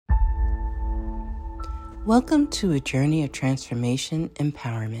Welcome to a journey of transformation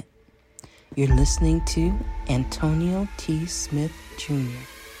empowerment. You're listening to Antonio T. Smith Jr.,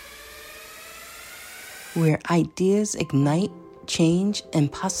 where ideas ignite, change,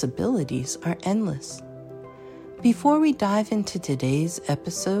 and possibilities are endless. Before we dive into today's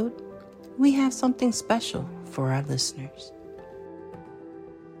episode, we have something special for our listeners.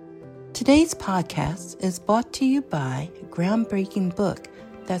 Today's podcast is brought to you by a groundbreaking book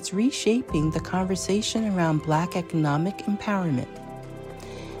that's reshaping the conversation around Black economic empowerment.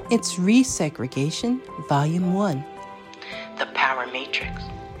 It's Resegregation, Volume 1, The Power Matrix,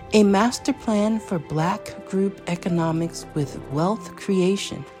 a master plan for Black group economics with wealth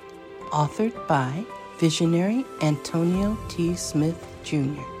creation, authored by visionary Antonio T. Smith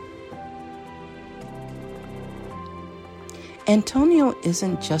Jr. Antonio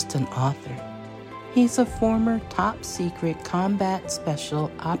isn't just an author. He's a former top-secret combat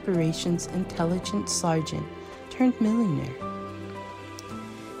special operations intelligence sergeant turned millionaire.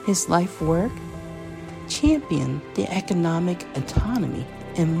 His life work championed the economic autonomy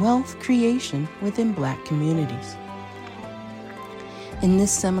and wealth creation within Black communities. In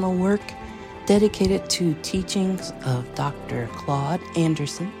this seminal work, dedicated to teachings of Dr. Claude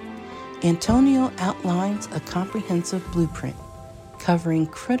Anderson, Antonio outlines a comprehensive blueprint covering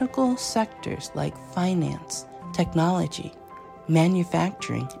critical sectors like finance, technology,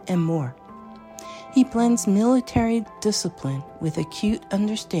 manufacturing, and more. He blends military discipline with acute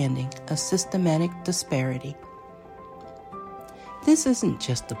understanding of systematic disparity. This isn't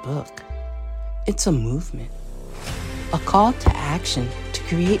just a book. It's a movement, a call to action to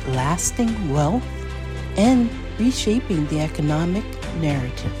create lasting wealth and reshaping the economic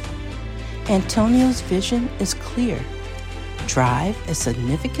narrative. Antonio's vision is clear. Drive a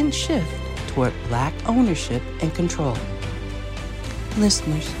significant shift toward Black ownership and control.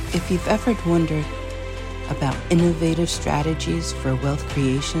 Listeners, if you've ever wondered about innovative strategies for wealth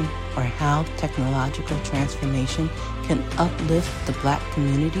creation or how technological transformation can uplift the Black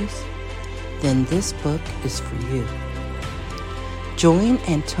communities, then this book is for you. Join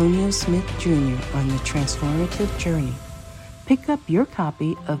Antonio Smith Jr. on the transformative journey. Pick up your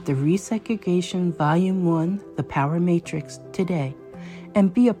copy of the Resegregation Volume 1, The Power Matrix, today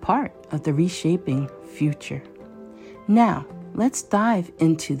and be a part of the reshaping future. Now, let's dive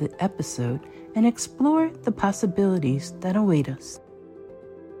into the episode and explore the possibilities that await us.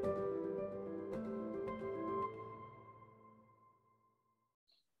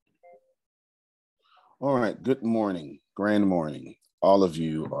 All right, good morning, grand morning. All of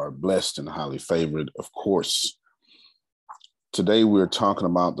you are blessed and highly favored, of course. Today, we're talking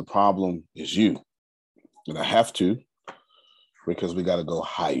about the problem is you. And I have to, because we got to go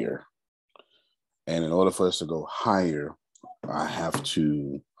higher. And in order for us to go higher, I have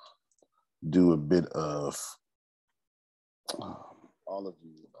to do a bit of all of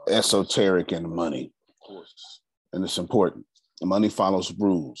you esoteric and money. Of course. And it's important. Money follows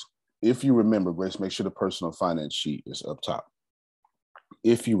rules. If you remember, Grace, make sure the personal finance sheet is up top.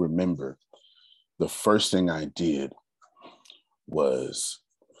 If you remember, the first thing I did was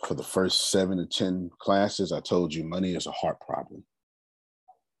for the first 7 to 10 classes, I told you money is a heart problem.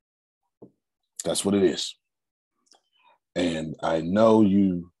 That's what it is. And I know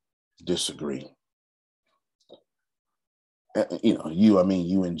you disagree. I mean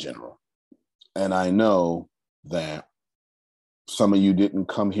you in general. And I know that some of you didn't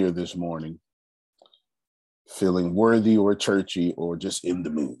come here this morning feeling worthy or churchy or just in the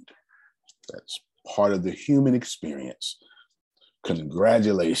mood. That's part of the human experience.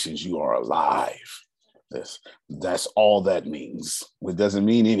 Congratulations, you are alive. That's all that means. It doesn't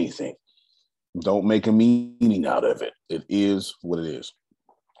mean anything. Don't make a meaning out of it. It is what it is.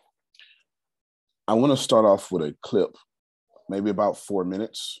 I want to start off with a clip, maybe about 4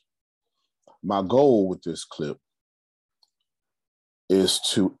 minutes. My goal with this clip is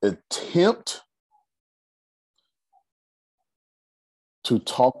to attempt to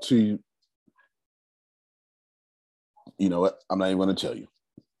talk to you. You know what? I'm not even going to tell you.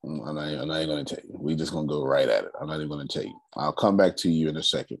 I'm not even going to tell you. We're just going to go right at it. I'm not even going to tell you. I'll come back to you in a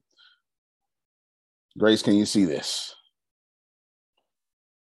second. Grace, can you see this?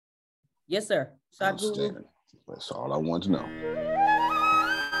 Yes, sir. That's all I want to know.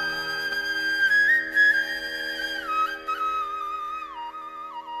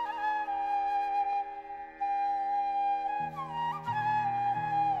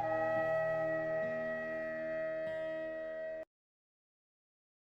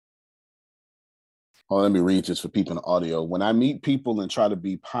 Oh, let me read this for people in audio. When I meet people and try to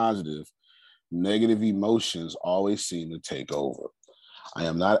be positive, negative emotions always seem to take over. I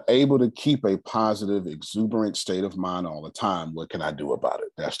am not able to keep a positive, exuberant state of mind all the time. What can I do about it?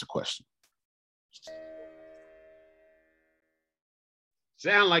 That's the question.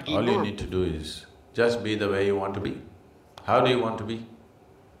 Sound like all you need to do is just be the way you want to be. How do you want to be?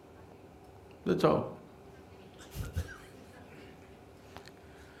 That's all.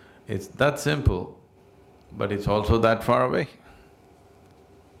 It's that simple, but it's also that far away.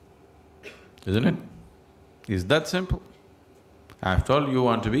 Isn't it? It's that simple. After all, you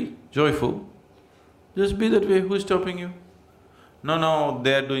want to be joyful, just be that way. Who's stopping you? No,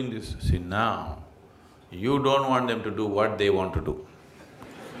 they're doing this. See, now, you don't want them to do what they want to do,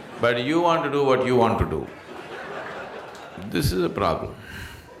 but you want to do what you want to do. This is a problem.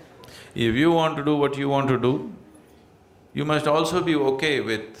 If you want to do what you want to do, you must also be okay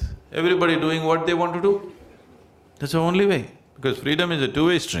with everybody doing what they want to do. That's the only way, because freedom is a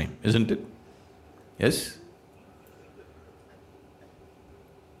two-way stream, isn't it? Yes?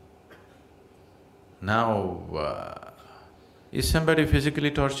 Now, is somebody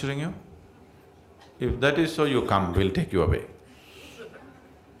physically torturing you? If that is so, you come, we'll take you away.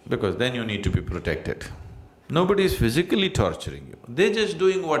 Because then you need to be protected. Nobody is physically torturing you, they're just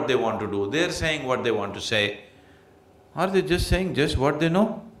doing what they want to do, they're saying what they want to say. Are they just saying just what they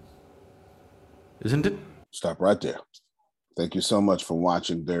know? Isn't it? Stop right there. Thank you so much for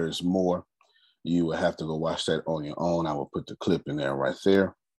watching. There is more. You will have to go watch that on your own. I will put the clip in there right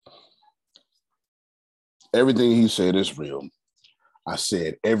there. Everything he said is real. I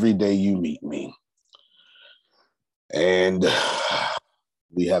said, every day you meet me. And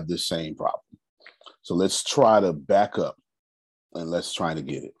we have the same problem. So let's try to back up and let's try to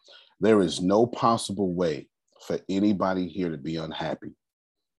get it. There is no possible way for anybody here to be unhappy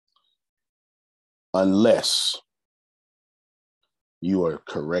unless you are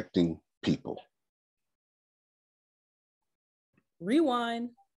correcting people. Rewind,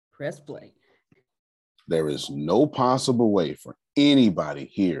 press play. There is no possible way for anybody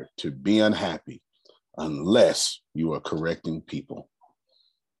here to be unhappy unless you are correcting people.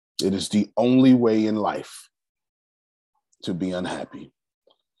 It is the only way in life to be unhappy.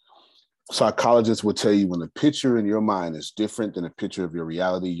 Psychologists will tell you when a picture in your mind is different than a picture of your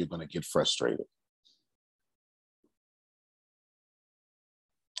reality, you're going to get frustrated.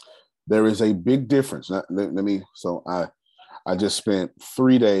 There is a big difference. I just spent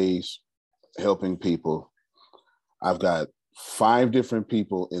 3 days helping people. I've got 5 different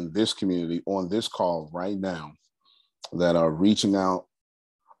people in this community on this call right now that are reaching out.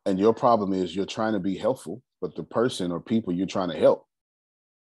 And your problem is you're trying to be helpful, but the person or people you're trying to help,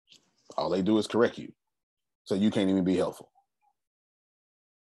 all they do is correct you. So you can't even be helpful.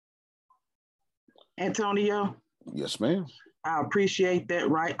 Antonio? Yes, ma'am. I appreciate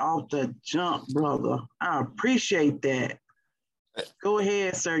that right off the jump, brother. I appreciate that. Go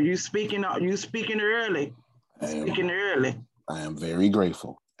ahead, sir. You speaking early. I am very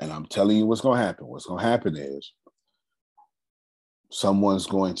grateful. And I'm telling you what's going to happen. What's going to happen is someone's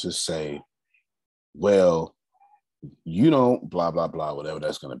going to say, well, you don't, blah, blah, blah, whatever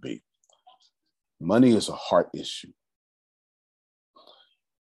that's going to be. Money is a heart issue.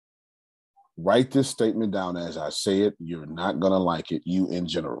 Write this statement down as I say it. You're not going to like it, you in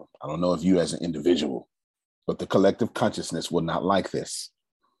general. I don't know if you as an individual, but the collective consciousness will not like this.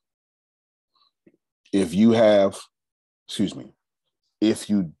 If you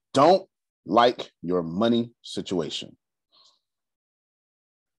don't like your money situation,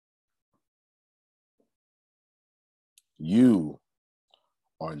 you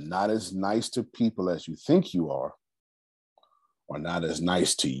are not as nice to people as you think you are, or not as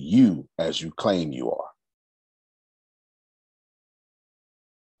nice to you as you claim you are.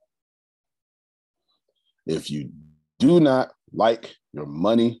 If you do not like your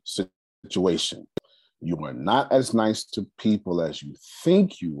money situation, you are not as nice to people as you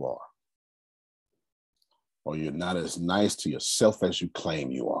think you are, or you're not as nice to yourself as you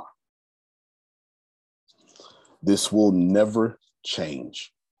claim you are. This will never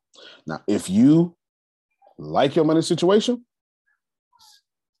change. Now, if you like your money situation,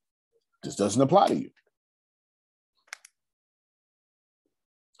 this doesn't apply to you.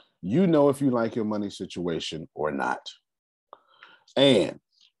 You know if you like your money situation or not. And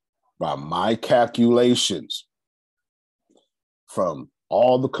by my calculations, from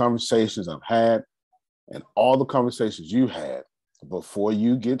all the conversations I've had and all the conversations you had before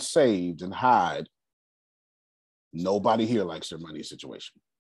you get saved and hide, nobody here likes their money situation.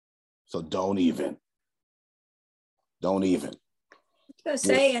 So don't even. I was going to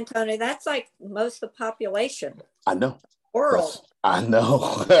say, Antonio, that's like most of the population. I know. World. I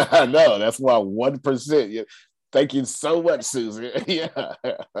know. I know. That's why 1%. Thank you so much, Susan. Yeah.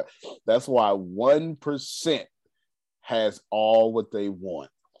 That's why 1% has all what they want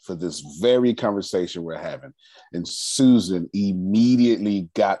for this very conversation we're having. And Susan immediately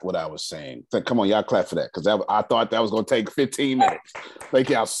got what I was saying. So, come on, y'all clap for that, because I thought that was going to take 15 minutes. Thank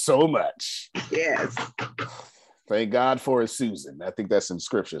y'all so much. Yes. Thank God for it, Susan. I think that's in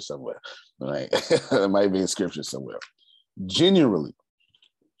scripture somewhere. Right? It might be in scripture somewhere. Genuinely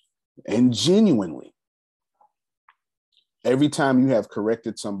and genuinely, every time you have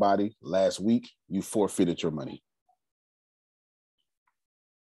corrected somebody last week, you forfeited your money.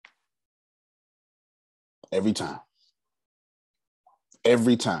 Every time.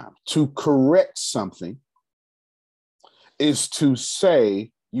 Every time. To correct something is to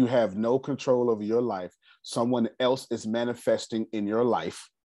say you have no control over your life. Someone else is manifesting in your life,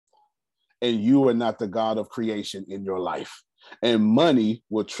 and you are not the God of creation in your life. And money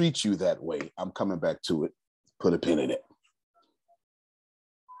will treat you that way. I'm coming back to it. Put a pin in it.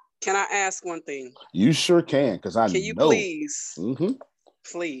 Can I ask one thing? You sure can, because I know. Can you please,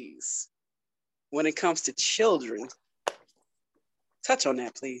 please, when it comes to children, touch on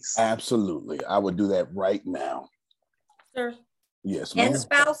that, please? Absolutely. I would do that right now. Sir. Yes, ma'am. And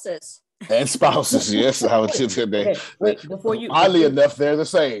spouses. And spouses, yes. I would just okay, wait, before you. Oddly enough, they're the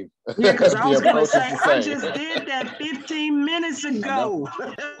same. Yeah, because I was going to say, I same. just did that 15 minutes ago.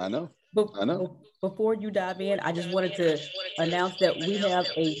 I know. Before you dive in, I just wanted to announce that we have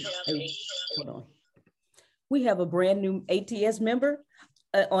hold on. We have a brand new ATS member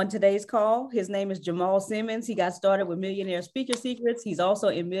on today's call. His name is Jamal Simmons. He got started with Millionaire Speaker Secrets. He's also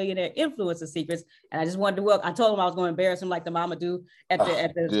in Millionaire Influencer Secrets. And I just wanted to welcome. I told him I was going to embarrass him like the mama do at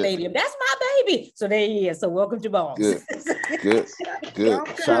the stadium. That's my baby. So there he is. So welcome, Jamal. Good. Shout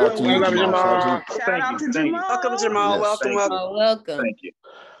out to you, Jamal. Shout out to Jamal. Welcome, Jamal. Yes. Welcome. Thank you.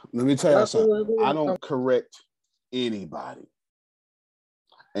 Let me tell you something. I don't correct anybody.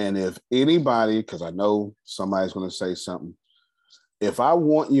 And if anybody, because I know somebody's going to say something, if I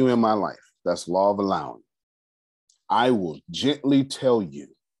want you in my life, that's law of allowing, I will gently tell you,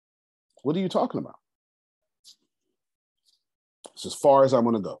 what are you talking about? It's as far as I'm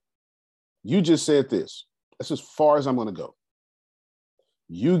going to go. You just said this. That's as far as I'm going to go.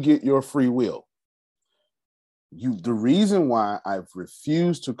 You get your free will. The reason why I've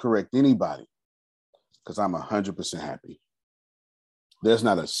refused to correct anybody, because I'm 100% happy. There's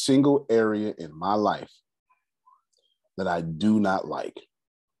not a single area in my life that I do not like.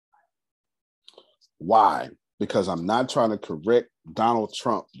 Why? Because I'm not trying to correct Donald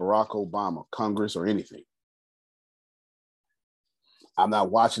Trump, Barack Obama, Congress, or anything. I'm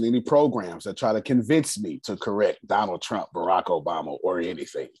not watching any programs that try to convince me to correct Donald Trump, Barack Obama, or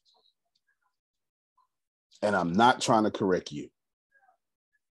anything. And I'm not trying to correct you.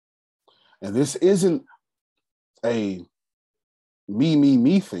 And this isn't a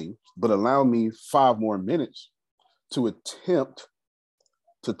me thing, but allow me 5 more minutes to attempt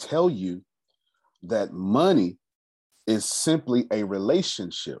to tell you that money is simply a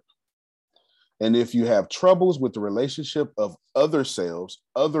relationship. And if you have troubles with the relationship of other selves,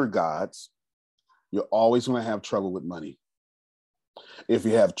 other gods, you're always going to have trouble with money. If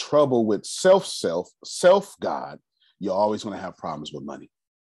you have trouble with self-God, you're always going to have problems with money.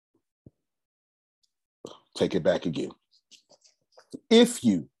 Take it back again. If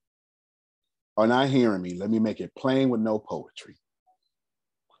you are not hearing me, let me make it plain with no poetry.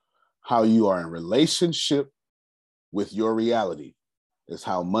 How you are in relationship with your reality is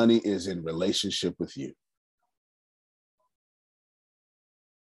how money is in relationship with you.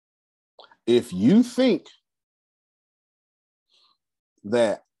 If you think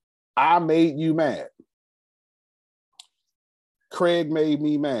that I made you mad, Craig made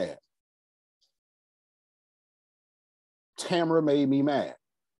me mad, Tamara made me mad,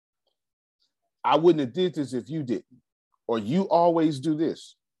 I wouldn't have did this if you didn't, or you always do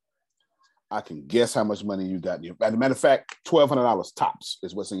this, I can guess how much money you got in your, as a matter of fact, $1,200 tops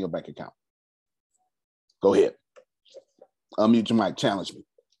is what's in your bank account. Go ahead. Unmute your mic, challenge me.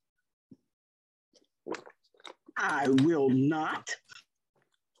 I will not.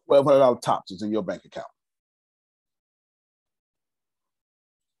 $1,200 tops is in your bank account.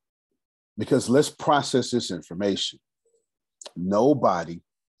 Because let's process this information. Nobody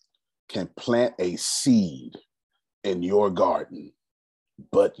can plant a seed in your garden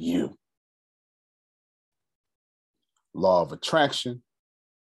but you. Law of attraction.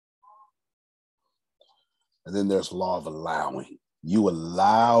 And then there's law of allowing. You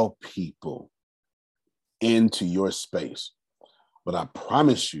allow people into your space. But I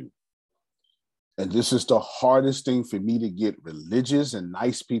promise you, and this is the hardest thing for me to get religious and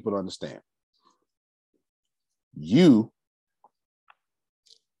nice people to understand.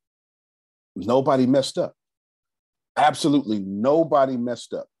 Nobody messed up. Absolutely nobody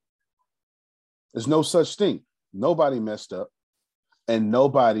messed up. There's no such thing. Nobody messed up, and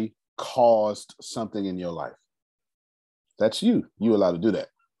nobody caused something in your life. That's you. You're allowed to do that.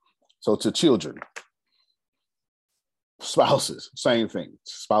 So to children, spouses, same thing.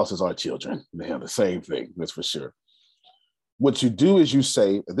 Spouses are children. They are the same thing, that's for sure. What you do is you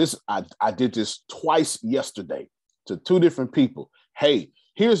say, I did this twice yesterday to two different people. Hey,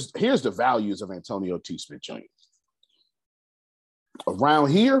 here's the values of Antonio T. Smith Jr. Around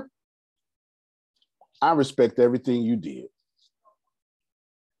here, I respect everything you did.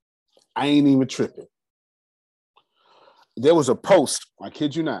 I ain't even tripping. There was a post, I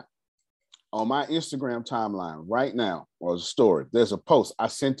kid you not, on my Instagram timeline right now, or a story. There's a post. I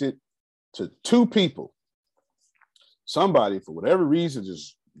sent it to two people. Somebody, for whatever reason,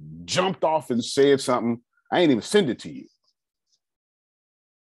 just jumped off and said something. I ain't even send it to you.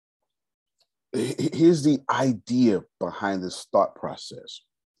 Here's the idea behind this thought process.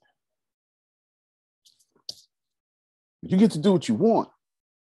 You get to do what you want,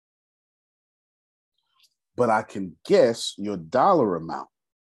 but I can guess your dollar amount.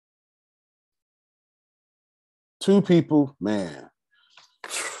 Two people, man,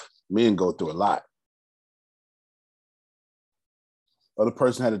 men go through a lot. Other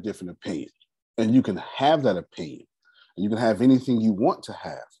person had a different opinion, and you can have that opinion, and you can have anything you want to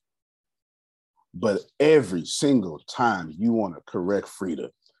have. But every single time you want to correct Frida,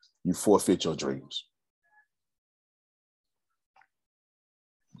 you forfeit your dreams.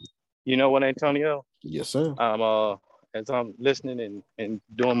 You know what, Antonio? Yes, sir. As I'm listening and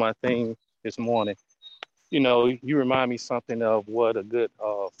doing my thing this morning, you know, you remind me something of what a good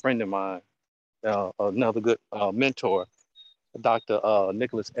friend of mine, another good mentor, Dr.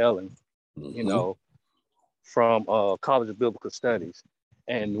 Nicholas Ellen, you know, from College of Biblical Studies.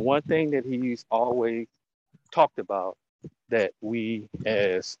 And one thing that he's always talked about that we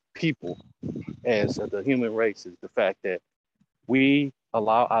as people, as the human race, is the fact that we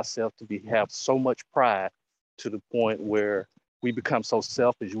allow ourselves to have so much pride to the point where we become so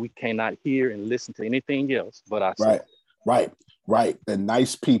selfish we cannot hear and listen to anything else but ourselves. Right. And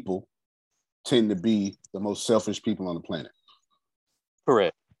nice people tend to be the most selfish people on the planet.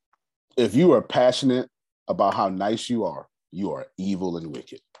 Correct. If you are passionate about how nice you are evil and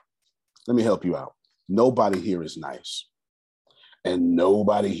wicked. Let me help you out. Nobody here is nice, and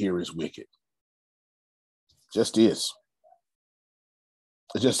nobody here is wicked. Just is.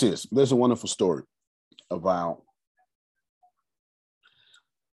 It just is. There's a wonderful story about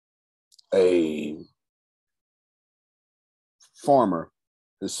a farmer.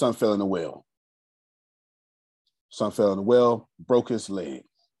 His son fell in a well. Son fell in the well, broke his leg.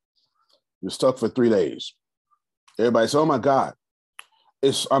 He was stuck for 3 days. Everybody said, oh my God,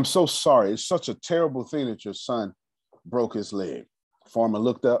 I'm so sorry. It's such a terrible thing that your son broke his leg. Farmer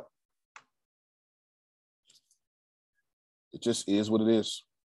looked up. It just is what it is.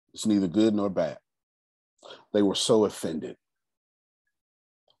 It's neither good nor bad. They were so offended.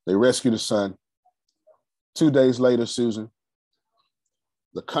 They rescued the son. 2 days later, Susan,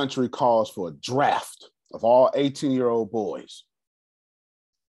 the country calls for a draft of all 18-year-old boys.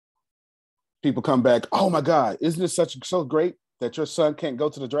 People come back, oh my God, isn't it so great that your son can't go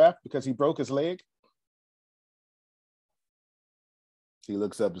to the draft because he broke his leg? He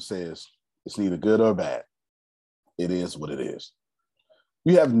looks up and says, it's neither good or bad. It is what it is.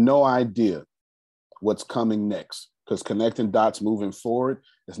 You have no idea what's coming next because connecting dots moving forward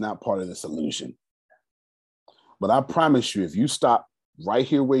is not part of the solution. But I promise you, if you stop right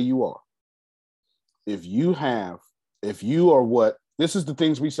here where you are, if you are what, this is the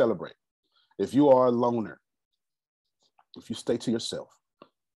things we celebrate. If you are a loner, if you stay to yourself,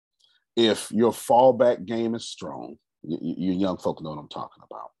 if your fallback game is strong, you young folk know what I'm talking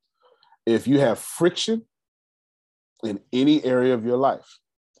about. If you have friction in any area of your life,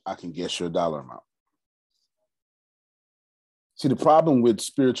 I can guess your dollar amount. See, the problem with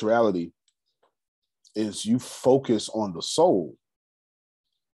spirituality is you focus on the soul,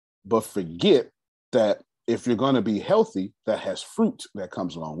 but forget that if you're going to be healthy, that has fruit that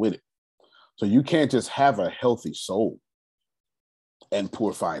comes along with it. So you can't just have a healthy soul and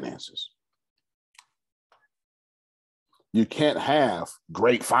poor finances. You can't have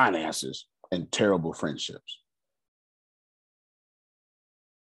great finances and terrible friendships.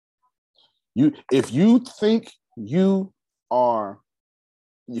 If you think you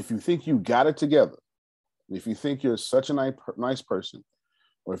got it together, if you think you're such a nice person,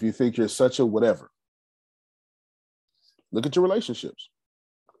 or if you think you're such a whatever, look at your relationships.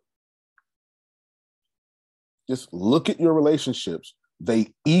 Just look at your relationships.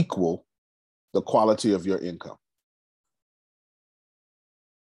 They equal the quality of your income.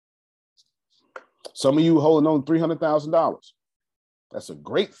 Some of you holding on $300,000. That's a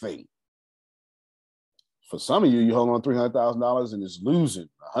great thing. For some of you, you hold on $300,000 and it's losing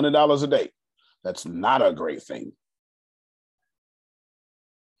 $100 a day. That's not a great thing.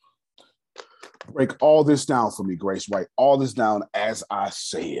 Break all this down for me, Grace. Write all this down as I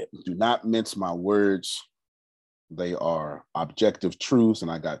say it. Do not mince my words. They are objective truths,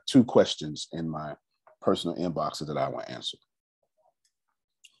 and I got 2 questions in my personal inboxes that I want to answer.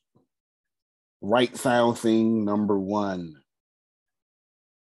 Right found thing number 1.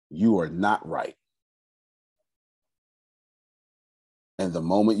 You are not right. And the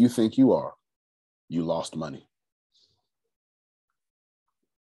moment you think you are, you lost money.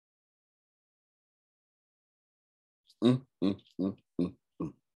 Let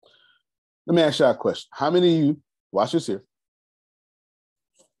me ask you a question. How many of you, watch this here.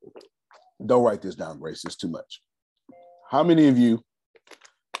 Don't write this down, Grace. It's too much. How many of you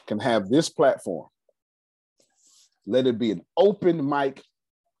can have this platform? Let it be an open mic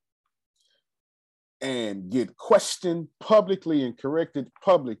and get questioned publicly and corrected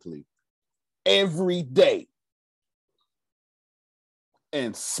publicly every day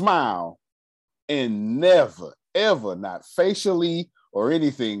and smile and never, ever, not facially or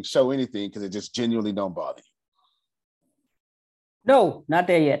anything, show anything because it just genuinely don't bother you? No, not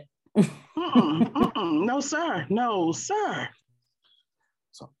there yet. No, sir. No, sir.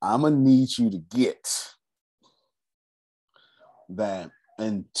 So I'm going to need you to get that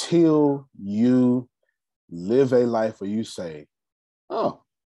until you live a life where you say, oh,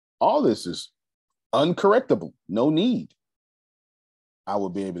 all this is uncorrectable, no need, I will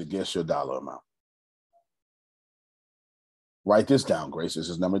be able to guess your dollar amount. Write this down, Grace. This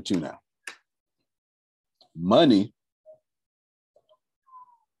is number 2 now. Money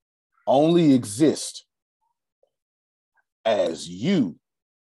only exists as you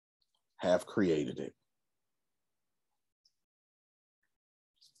have created it.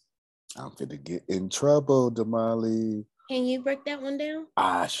 I'm going to get in trouble, Damali. Can you break that one down?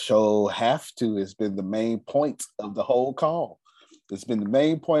 I sure have to. It's been the main point of the whole call. It's been the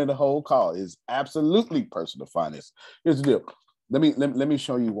main point of the whole call. It's absolutely personal finance. Here's the deal. Let me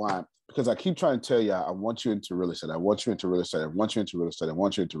show you why. Because I keep trying to tell you, I want you into real estate. I want you into real estate. I want you into real estate. I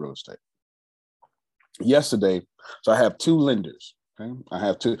want you into real estate. Yesterday, so I have 2 lenders. Okay, I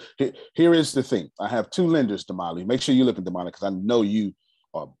have 2. Here is the thing. I have 2 lenders, Damali. Make sure you look at Damali because I know you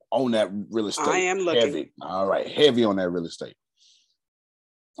are on that real estate. I am looking. Heavy. All right, heavy on that real estate.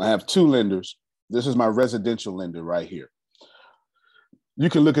 I have 2 lenders. This is my residential lender right here. You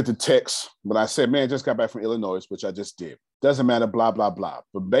can look at the text, but I said, man, just got back from Illinois, which I just did. Doesn't matter, blah, blah, blah.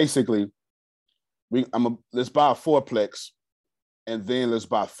 But basically, let's buy a 4-plex, and then let's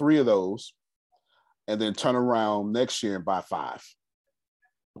buy 3 of those, and then turn around next year and buy 5.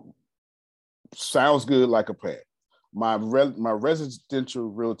 Sounds good, like a plan. My residential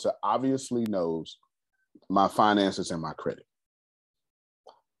realtor obviously knows my finances and my credit.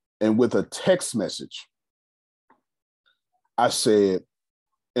 And with a text message, I said,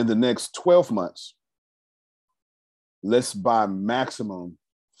 in the next 12 months, let's buy maximum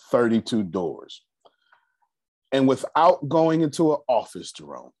 32 doors. And without going into an office,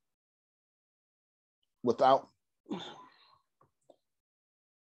 Jerome, without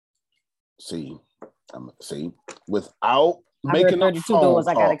making 32 doors,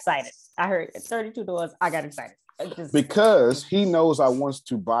 I got excited. I heard 32 doors, I got excited. Because he knows I want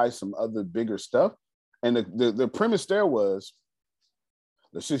to buy some other bigger stuff. And the premise there was,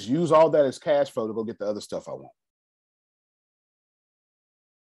 let's just use all that as cash flow to go get the other stuff I want.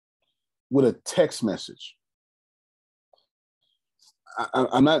 With a text message.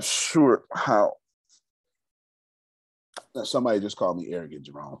 I'm not sure how. Somebody just called me arrogant,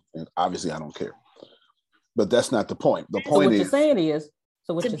 Jerome. And obviously I don't care. But that's not the point. The point is.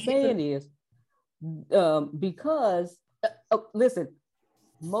 So what you're saying is, because, listen,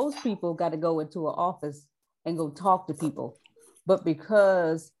 most people got to go into an office and go talk to people. But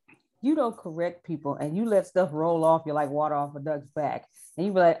because you don't correct people and you let stuff roll off, you're like water off a duck's back. And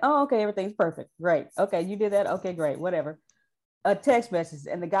you be like, oh, okay, everything's perfect. Great. Okay, you did that. Okay, great. Whatever. A text message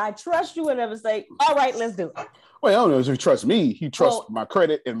and the guy trusts you and ever say, all right, let's do it. Well, I don't know if he trusts me. He trusts my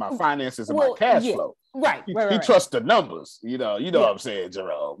credit and my finances and my cash flow. Right. He trusts the numbers. You know what I'm saying,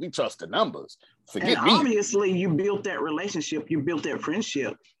 Jerome. We trust the numbers. Forget me. Obviously, you built that relationship. You built that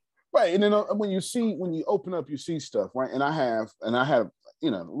friendship. Right. And then when you open up, you see stuff, right? And I have,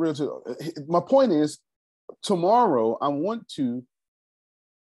 my point is, tomorrow I want to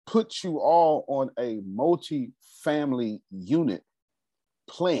put you all on a multi-family unit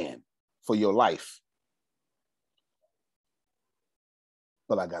plan for your life.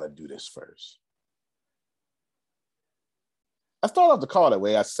 But I got to do this first. I started off the call that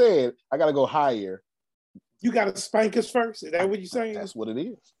way. I said, I got to go higher. You got to spank us first. Is that what you're saying? That's what it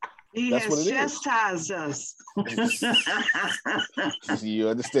is. He has chastised us. You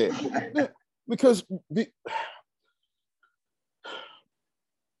understand? Because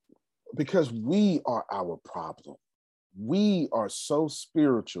we are our problem. We are so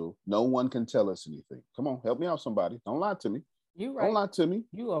spiritual, no one can tell us anything. Come on, help me out, somebody. Don't lie to me. You're right. Don't lie to me.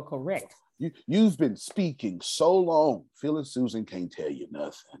 You are correct. You've been speaking so long. Phil and Susan can't tell you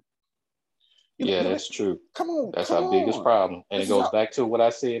nothing. Yeah, that's true. Come on. That's our biggest problem. And it goes back to what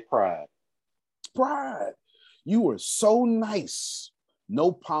I said, pride. Pride. You are so nice.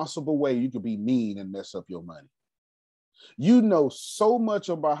 No possible way you could be mean and mess up your money. You know so much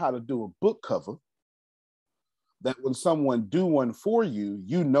about how to do a book cover that when someone do one for you,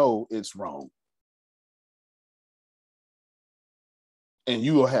 you know it's wrong. And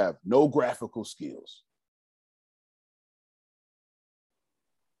you will have no graphical skills.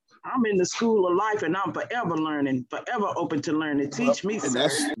 I'm in the school of life and I'm forever learning, forever open to learning. Teach me, and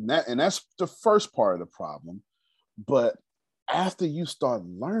sir. That's the first part of the problem. But after you start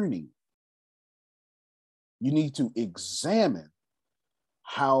learning, you need to examine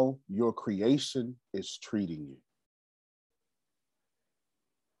how your creation is treating you.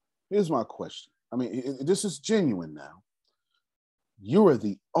 Here's my question. I mean, this is genuine now. You are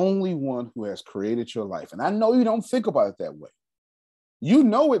the only one who has created your life. And I know you don't think about it that way. You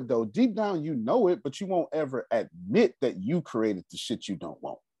know it though. Deep down, you know it, but you won't ever admit that you created the shit you don't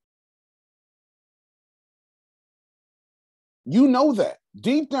want. You know that.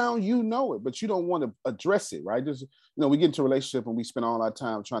 Deep down, you know it, but you don't want to address it, right? Just, we get into a relationship and we spend all our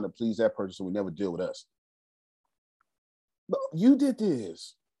time trying to please that person, so we never deal with us. But you did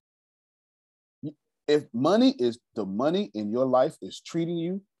this. If the money in your life is treating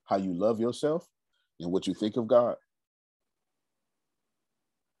you how you love yourself and what you think of God,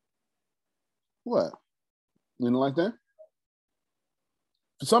 what? You know, like that?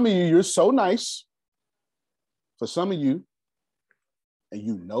 For some of you, you're so nice. For some of you, and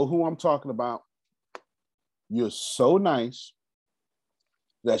you know who I'm talking about, you're so nice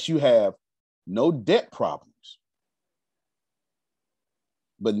that you have no debt problems,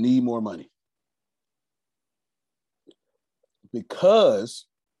 but need more money. Because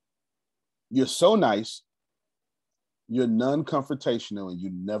you're so nice, you're non-confrontational and you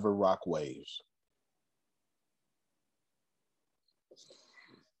never rock waves.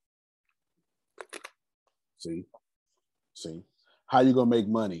 See? How you gonna make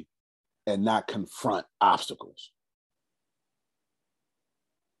money and not confront obstacles?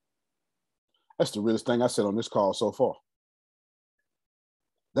 That's the realest thing I said on this call so far.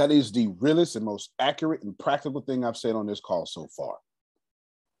 That is the realest and most accurate and practical thing I've said on this call so far.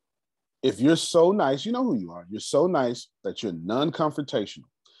 If you're so nice, you know who you are. You're so nice that you're non-confrontational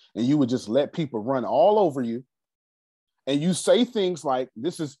and you would just let people run all over you. And you say things like,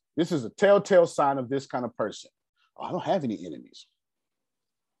 this is a telltale sign of this kind of person. Oh, I don't have any enemies.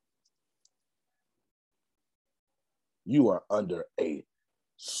 You are under a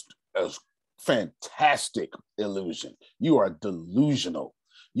fantastic illusion. You are delusional.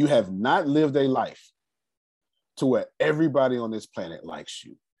 You have not lived a life to where everybody on this planet likes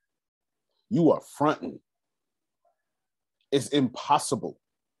you. You are fronting. It's impossible.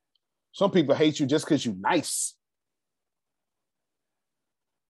 Some people hate you just because you're nice.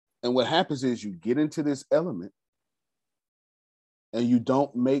 And what happens is you get into this element and you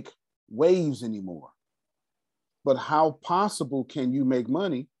don't make waves anymore. But how possible can you make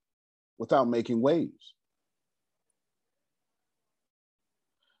money without making waves?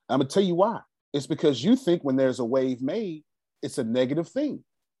 I'm gonna tell you why. It's because you think when there's a wave made, it's a negative thing.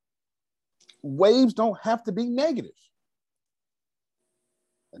 Waves don't have to be negative.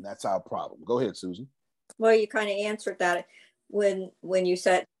 And that's our problem. Go ahead, Susan. Well, you kind of answered that when you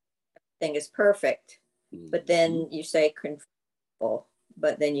said everything is perfect, but then you say control,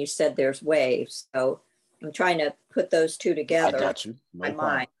 but then you said there's waves. So I'm trying to put those two together. I got you. No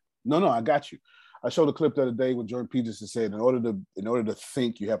problem. Mind. No, I got you. I showed a clip the other day when Jordan Peterson said, in order to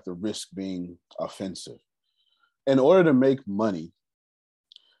think, you have to risk being offensive. In order to make money,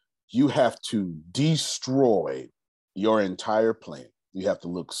 you have to destroy your entire plan. You have to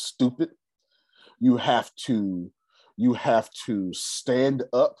look stupid. You have to stand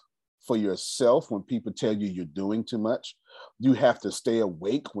up for yourself when people tell you you're doing too much. You have to stay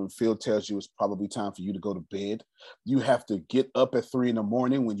awake when Phil tells you it's probably time for you to go to bed. You have to get up at 3 a.m.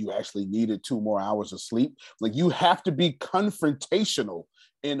 when you actually needed 2 more hours of sleep. Like, you have to be confrontational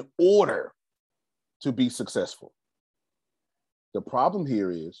in order to be successful. The problem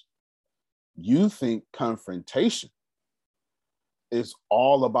here is you think confrontation is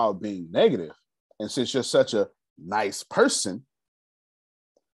all about being negative. And since you're such a nice person,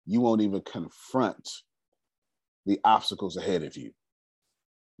 you won't even confront the obstacles ahead of you.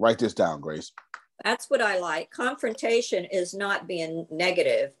 Write this down, Grace. That's what I like. Confrontation is not being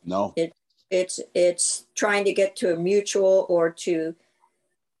negative. No. It's trying to get to a mutual or to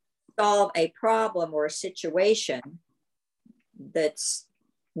solve a problem or a situation that's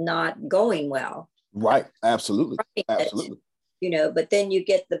not going well. Right. Absolutely. Right. Absolutely. But then you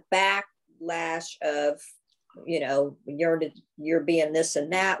get the backlash of, you're being this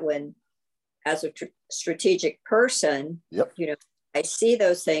and that, when as a strategic person, yep. I see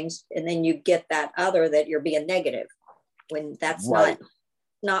those things, and then you get that other that you're being negative when that's right.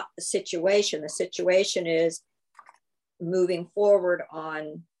 not the situation. The situation is moving forward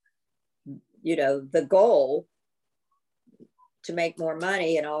on, the goal to make more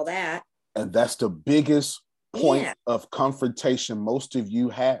money and all that. And that's the biggest point of confrontation most of you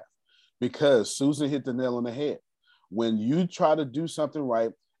have, because Susan hit the nail on the head. When you try to do something right,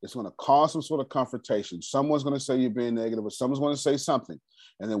 it's going to cause some sort of confrontation. Someone's going to say you're being negative, or someone's going to say something.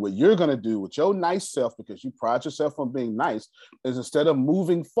 And then what you're going to do with your nice self, because you pride yourself on being nice, is instead of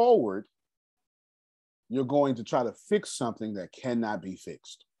moving forward, you're going to try to fix something that cannot be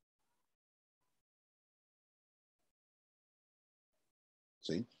fixed.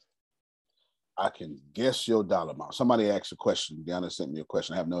 See? I can guess your dollar amount. Somebody asked a question. Deanna sent me a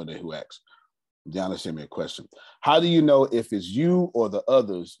question. I have no idea who asked. Deanna sent me a question. How do you know if it's you or the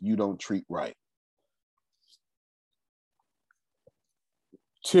others you don't treat right?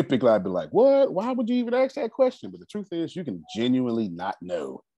 Typically, I'd be like, what? Why would you even ask that question? But the truth is, you can genuinely not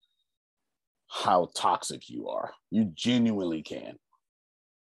know how toxic you are. You genuinely can.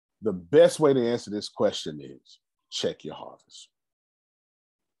 The best way to answer this question is check your harvest.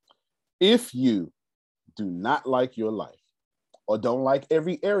 If you do not like your life, or don't like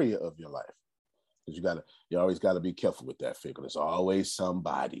every area of your life, because you always got to be careful with that figure. There's always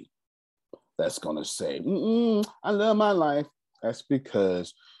somebody that's going to say, I love my life. That's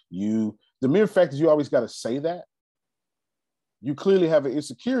because the mere fact that you always got to say that, you clearly have an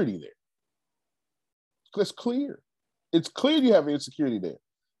insecurity there. It's clear. It's clear you have an insecurity there.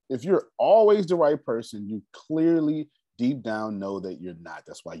 If you're always the right person, you clearly deep down know that you're not.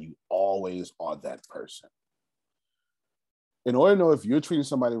 That's why you always are that person. In order to know if you're treating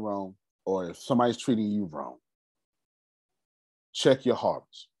somebody wrong or if somebody's treating you wrong, check your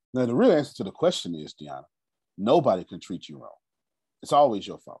harvest. Now, the real answer to the question is, Deanna, nobody can treat you wrong. It's always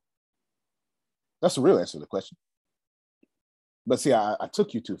your fault. That's the real answer to the question. But see, I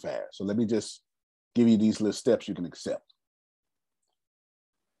took you too fast. So let me just give you these little steps you can accept.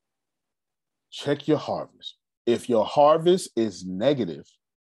 Check your harvest. If your harvest is negative,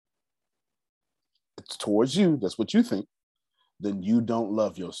 it's towards you, that's what you think, then you don't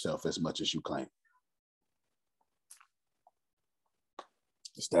love yourself as much as you claim.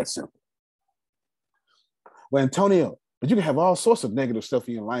 It's that simple. Well, Antonio, but you can have all sorts of negative stuff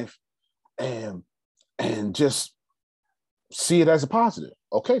in your life and just see it as a positive.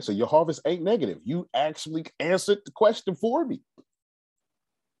 Okay, so your harvest ain't negative. You actually answered the question for me.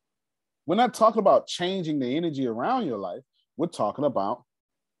 We're not talking about changing the energy around your life. We're talking about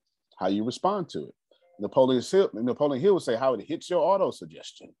how you respond to it. Napoleon Hill would say how it hits your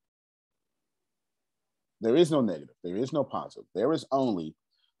auto-suggestion. There is no negative. There is no positive. There is only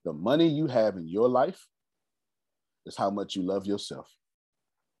the money you have in your life is how much you love yourself.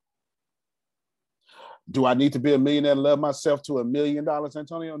 Do I need to be a millionaire to love myself to $1 million,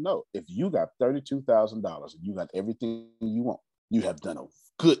 Antonio? No. If you got $32,000 and you got everything you want, you have done a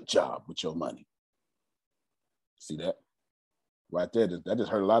good job with your money. See that? Right there, that just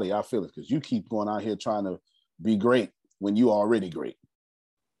hurt a lot of y'all feelings because you keep going out here trying to be great when you already great.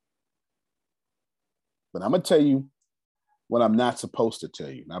 But I'm going to tell you what I'm not supposed to tell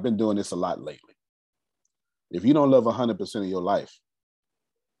you. And I've been doing this a lot lately. If you don't love 100% of your life,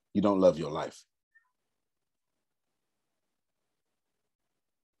 you don't love your life.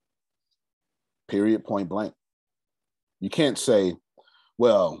 Period, point blank. You can't say,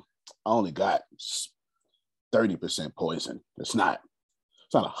 well, I only got 30% poison. It's not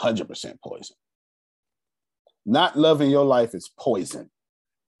 100% poison. Not loving your life is poison.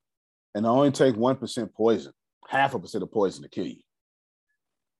 And it only take 1% poison, 0.5% of poison to kill you.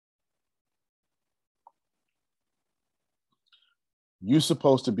 You're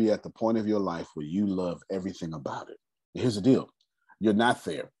supposed to be at the point of your life where you love everything about it. Here's the deal. You're not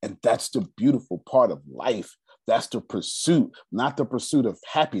there. And that's the beautiful part of life. That's the pursuit, not the pursuit of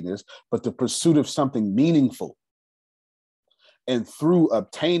happiness, but the pursuit of something meaningful. And through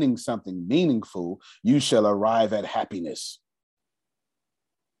obtaining something meaningful, you shall arrive at happiness.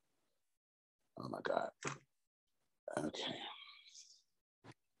 Oh my God. Okay.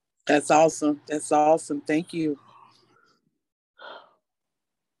 That's awesome. That's awesome. Thank you.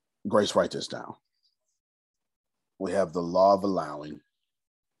 Grace, write this down. We have the law of allowing,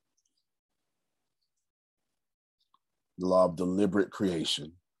 the law of deliberate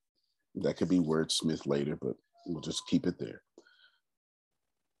creation. That could be wordsmith later, but we'll just keep it there.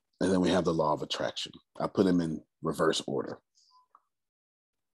 And then we have the law of attraction. I put them in reverse order.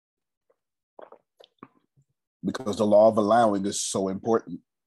 Because the law of allowing is so important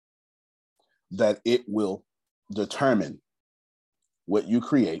that it will determine what you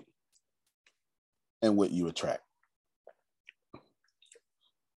create and what you attract.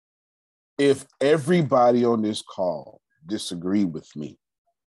 If everybody on this call disagreed with me,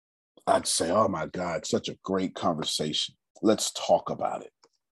 I'd say, oh my God, such a great conversation. Let's talk about it.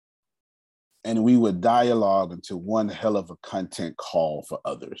 And we would dialogue into one hell of a content call for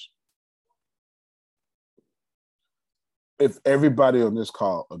others. If everybody on this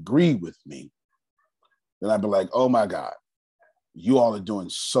call agreed with me, then I'd be like, oh my God, you all are doing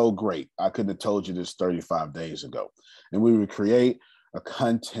so great. I couldn't have told you this 35 days ago. And we would create a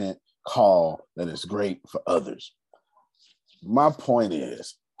content call that is great for others. My point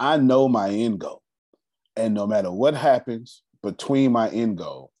is, I know my end goal. And no matter what happens between my end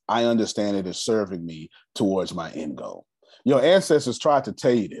goal, I understand it is serving me towards my end goal. Your ancestors tried to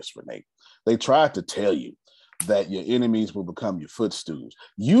tell you this, Renee. They tried to tell you that your enemies will become your footstools.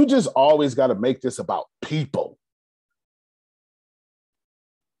 You just always got to make this about people.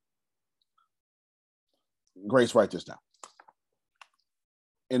 Grace, write this down.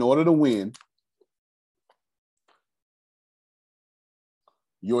 In order to win,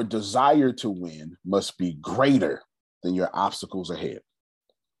 your desire to win must be greater than your obstacles ahead.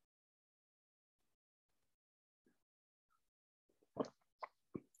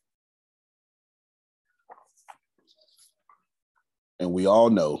 And we all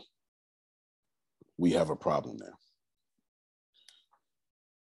know we have a problem there.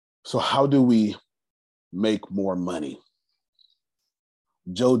 So how do we make more money?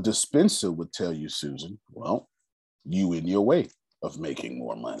 Joe Dispenza would tell you, Susan, well, you in your way of making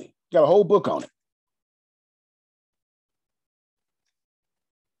more money. Got a whole book on it.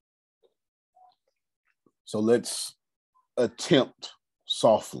 So let's attempt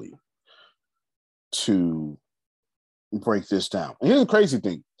softly to break this down. And here's the crazy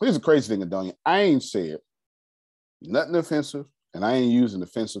thing. Adonia. I ain't said nothing offensive, and I ain't using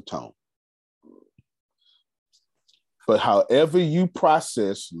offensive tone. But however you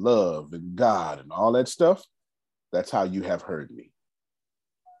process love and God and all that stuff, that's how you have heard me.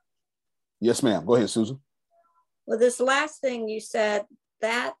 Yes, ma'am. Go ahead, Susan. Well, this last thing you said,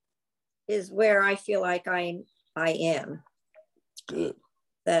 that is where I feel like I am. Good.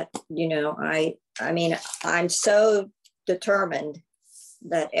 That, you know, I mean, I'm so determined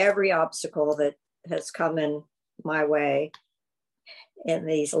that every obstacle that has come in my way in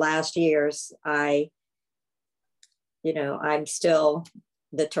these last years, I'm still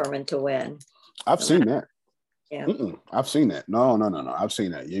determined to win. I've seen that. Yeah. I've seen that. No. I've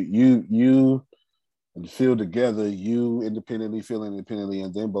seen that. You feel together, you independently, feel independently,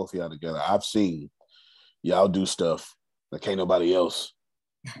 and then both of y'all together. I've seen y'all do stuff that can't nobody else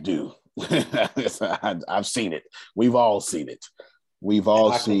do. I've seen it. We've all seen it. We've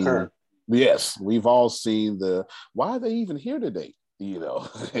all seen. Concur. Yes, we've all seen why are they even here today? You know,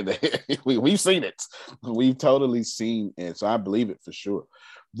 we've seen it. We've totally seen it. So I believe it for sure.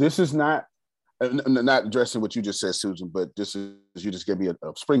 This is not addressing what you just said, Susan, but this is, you just gave me a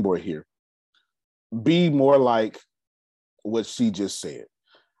springboard here. Be more like what she just said.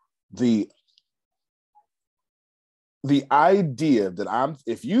 The idea that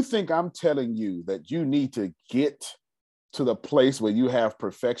if you think I'm telling you that you need to get to the place where you have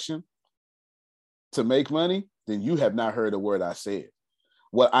perfection to make money, then you have not heard a word I said.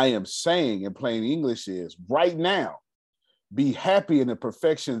 What I am saying in plain English is right now, be happy in the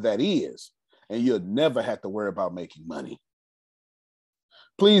perfection that is, and you'll never have to worry about making money.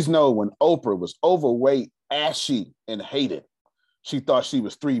 Please know when Oprah was overweight, ashy, and hated, she thought she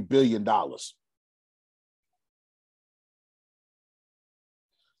was $3 billion.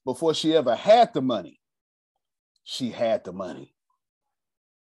 Before she ever had the money, she had the money.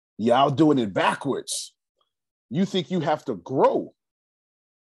 Y'all doing it backwards. You think you have to grow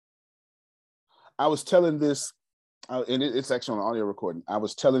I was telling this, and it's actually on audio recording. I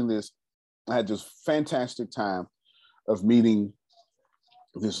was telling this, I had this fantastic time of meeting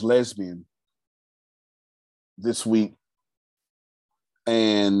this lesbian this week,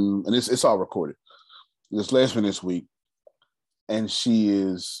 and it's all recorded. This lesbian this week, and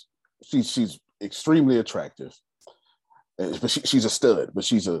she's extremely attractive, but she's a stud. But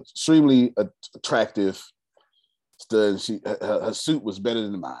she's a extremely attractive stud. Her suit was better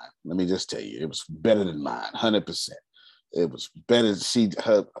than mine. Let me just tell you, it was better than mine, 100%. It was better.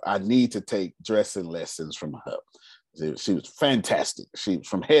 I need to take dressing lessons from her. She was fantastic. She was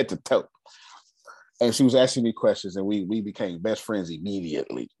from head to toe. And she was asking me questions, and we became best friends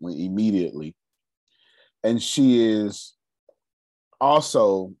immediately. And she is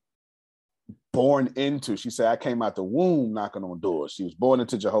also born into, she said, I came out the womb knocking on doors. She was born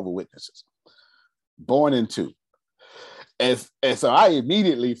into Jehovah's Witnesses. Born into. And so I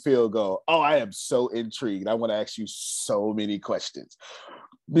immediately I am so intrigued. I want to ask you so many questions.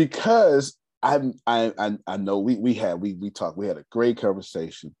 Because I know we had a great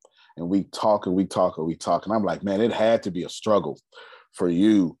conversation, and we talk. And I'm like, man, it had to be a struggle for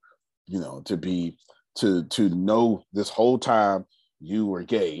you, to know this whole time you were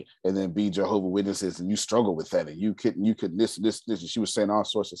gay and then be Jehovah's Witnesses, and you struggle with that, and you could this, and she was saying all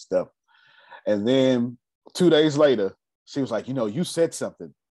sorts of stuff. And then 2 days later, she was like, you said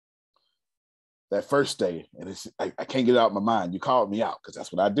something that first day, and I can't get it out of my mind. You called me out, because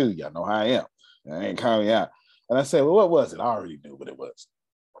that's what I do. Y'all know how I am. I ain't calling me out. And I said, well, what was it? I already knew what it was.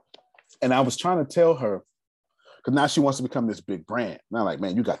 And I was trying to tell her, because now she wants to become this big brand. And I'm like,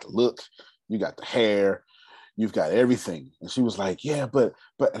 man, you got the look, you got the hair, you've got everything. And she was like, yeah, but,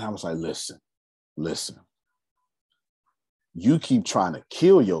 and I was like, listen, you keep trying to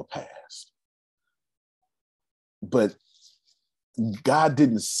kill your past, but God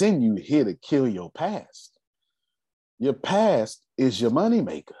didn't send you here to kill your past. Your past is your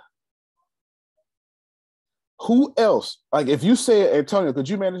moneymaker. Who else? Like, if you say, Antonio, could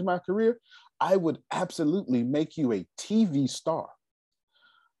you manage my career? I would absolutely make you a TV star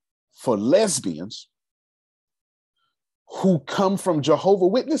for lesbians who come from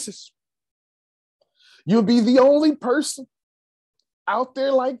Jehovah's Witnesses. You'll be the only person out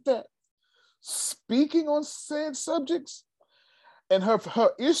there like that, speaking on said subjects. And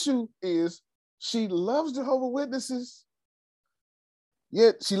her issue is she loves Jehovah's Witnesses,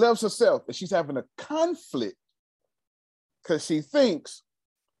 yet she loves herself, and she's having a conflict because she thinks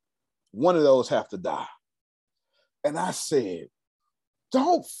one of those have to die. And I said,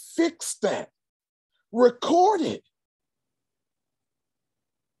 don't fix that. Record it.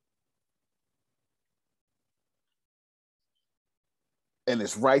 And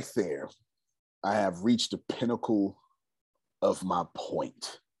it's right there. I have reached the pinnacle of my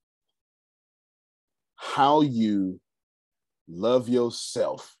point. How you love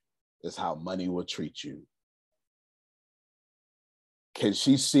yourself is how money will treat you. Can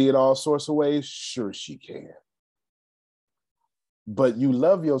she see it all sorts of ways? Sure she can. But you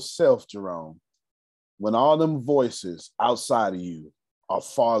love yourself, Jerome, when all them voices outside of you are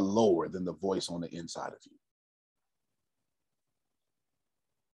far lower than the voice on the inside of you.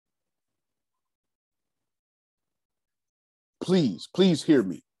 Please hear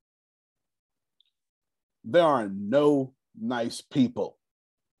me. There are no nice people.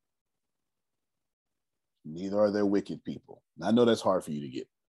 Neither are there wicked people. I know that's hard for you to get.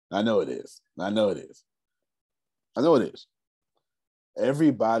 I know it is.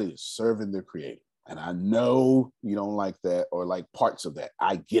 Everybody is serving their creator. And I know you don't like that or like parts of that.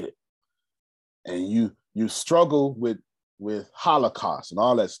 I get it. And you struggle with Holocaust and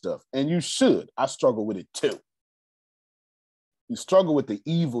all that stuff. And you should. I struggle with it too. You struggle with the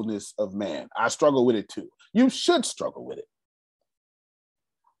evilness of man. I struggle with it too. You should struggle with it.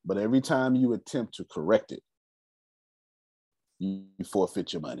 But every time you attempt to correct it, you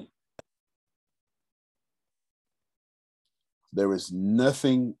forfeit your money. There is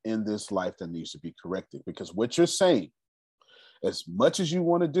nothing in this life that needs to be corrected, because what you're saying, as much as you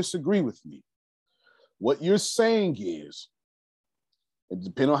want to disagree with me, what you're saying is,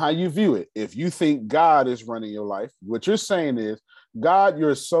 depending on how you view it, if you think God is running your life, what you're saying is, God,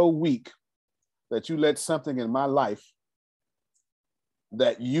 you're so weak that you let something in my life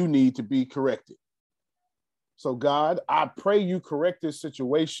that you need to be corrected. So God, I pray you correct this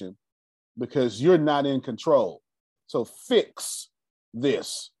situation because you're not in control. So fix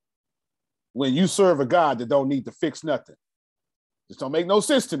this. When you serve a God that don't need to fix nothing. This don't make no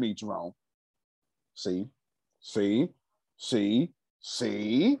sense to me, Jerome. See?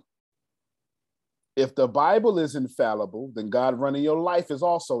 If the Bible is infallible, then God running your life is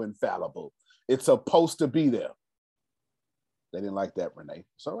also infallible. It's supposed to be there. They didn't like that, Renee.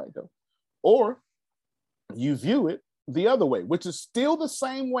 It's all right, though. Or you view it the other way, which is still the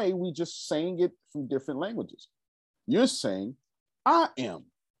same way, we just saying it from different languages. You're saying, I am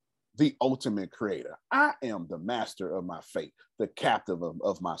the ultimate creator. I am the master of my fate, the captive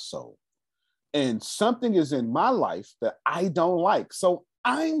of my soul. And something is in my life that I don't like. So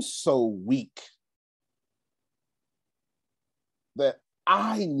I'm so weak that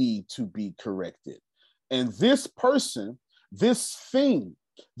I need to be corrected. And this person, this thing,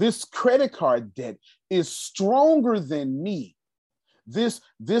 this credit card debt is stronger than me. This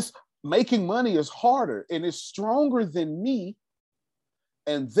making money is harder and is stronger than me.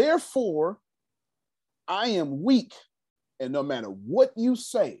 And therefore, I am weak. And no matter what you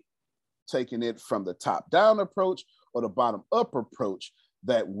say, taking it from the top down approach or the bottom up approach,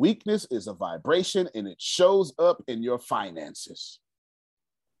 that weakness is a vibration and it shows up in your finances.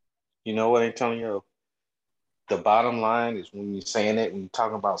 You know what, Antonio? The bottom line is when you're saying it, when you're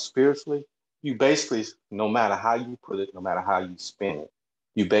talking about spiritually, you basically, no matter how you put it, no matter how you spin it,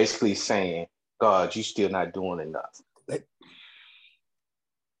 you basically saying, God, you still not doing enough.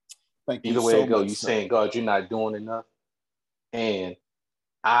 Thank you. Either way so it goes, much, you're sir. saying, God, you're not doing enough. And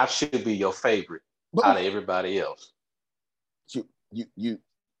I should be your favorite out of everybody else. You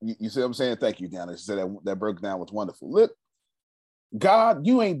see what I'm saying? Thank you, Deanna. She said that broke down was wonderful. Look, God,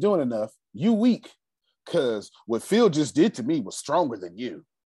 you ain't doing enough. You weak. Because what Phil just did to me was stronger than you.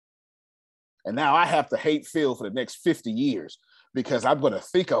 And now I have to hate Phil for the next 50 years because I'm going to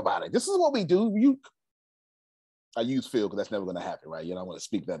think about it. This is what we do. I use Phil because that's never going to happen, right? You don't want to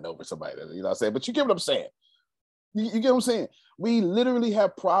speak that over somebody. You know what I'm saying? But you get what I'm saying. You get what I'm saying? We literally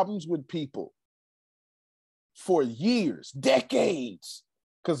have problems with people for years, decades,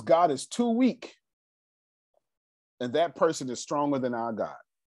 because God is too weak. And that person is stronger than our God.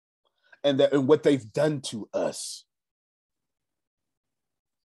 And what they've done to us.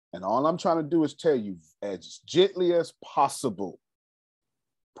 And all I'm trying to do is tell you as gently as possible,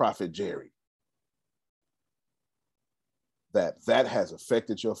 Prophet Jerry, that has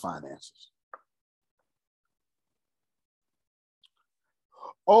affected your finances.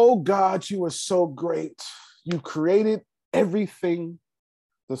 Oh God, you are so great. You created everything,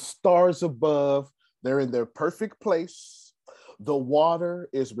 the stars above, they're in their perfect place. The water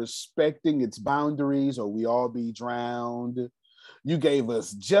is respecting its boundaries or we all be drowned. You gave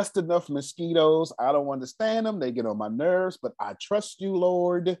us just enough mosquitoes. I don't understand them. They get on my nerves, but I trust you,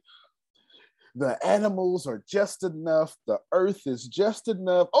 Lord. The animals are just enough. The earth is just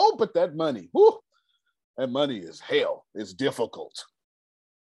enough. Oh, but that money, whew, that money is hell. It's difficult.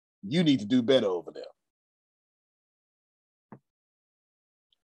 You need to do better over there.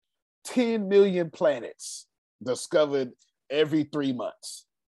 10 million planets discovered every 3 months.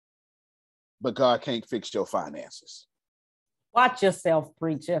 But God can't fix your finances. Watch yourself,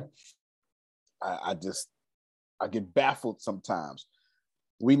 preacher. I get baffled sometimes.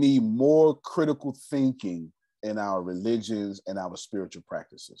 We need more critical thinking in our religions and our spiritual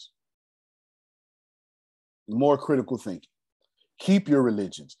practices. More critical thinking. Keep your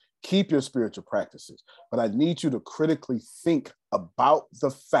religions, keep your spiritual practices, but I need you to critically think about the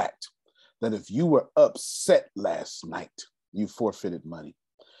fact that if you were upset last night, you forfeited money.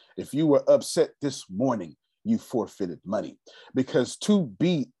 If you were upset this morning, you forfeited money. Because to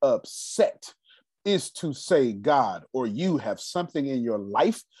be upset is to say God or you have something in your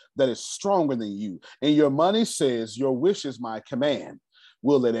life that is stronger than you. And your money says, your wish is my command.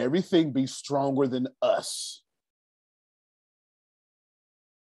 We'll let everything be stronger than us.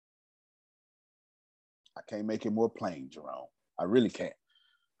 I can't make it more plain, Jerome. I really can't.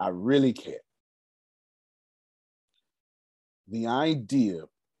 I really can't. The idea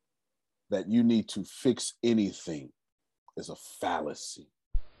that you need to fix anything is a fallacy.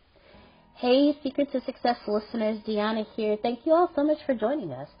 Hey, Secrets of Success listeners, Deanna here. Thank you all so much for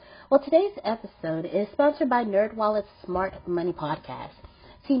joining us. Well, today's episode is sponsored by NerdWallet's Smart Money Podcast.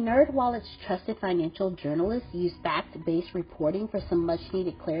 See, NerdWallet's trusted financial journalists use fact-based reporting for some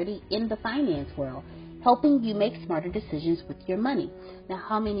much-needed clarity in the finance world, helping you make smarter decisions with your money. Now,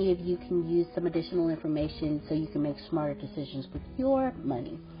 how many of you can use some additional information so you can make smarter decisions with your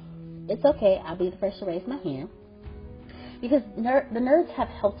money? It's okay. I'll be the first to raise my hand. Because the nerds have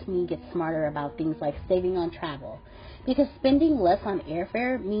helped me get smarter about things like saving on travel. Because spending less on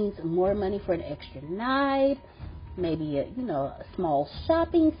airfare means more money for an extra night, maybe a small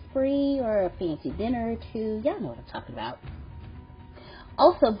shopping spree or a fancy dinner or two. Y'all know what I'm talking about.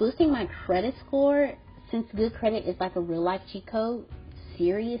 Also, boosting my credit score, since good credit is like a real life cheat code,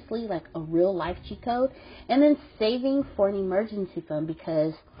 seriously, like a real life cheat code. And then saving for an emergency fund,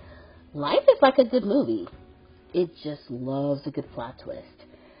 because Life is like a good movie. It just loves a good plot twist.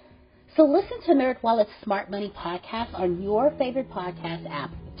 So listen to NerdWallet's Smart Money Podcast on your favorite podcast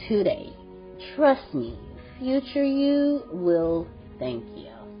app today. Trust me, future you will thank you.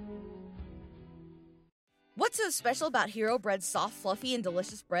 What's so special about Hero Bread's soft, fluffy, and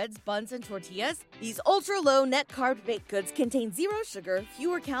delicious breads, buns, and tortillas? These ultra-low net-carb baked goods contain zero sugar,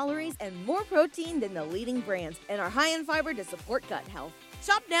 fewer calories, and more protein than the leading brands, and are high in fiber to support gut health.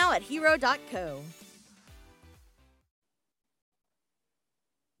 Shop now at hero.co.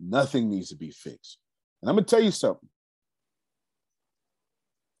 Nothing needs to be fixed. And I'm going to tell you something.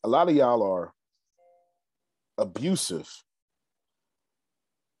 A lot of y'all are abusive,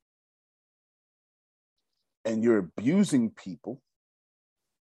 and you're abusing people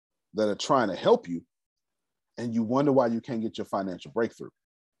that are trying to help you, and you wonder why you can't get your financial breakthrough.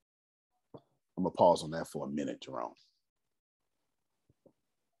 I'm going to pause on that for a minute, Jerome.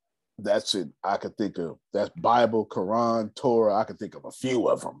 That's it. I could think of, that's Bible, Quran, Torah. I could think of a few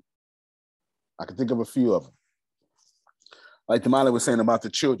of them. Like Damali was saying about the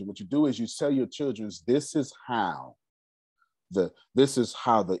children, what you do is you tell your children, this is how the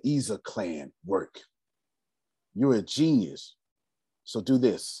Isa clan work. You're a genius, so do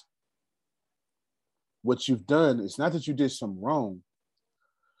this. What you've done is not that you did something wrong,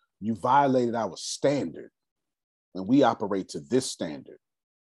 you violated our standard, and we operate to this standard.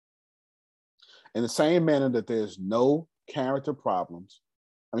 In the same manner that there's no character problems,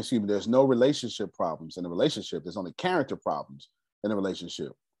 there's no relationship problems in a relationship, there's only character problems in a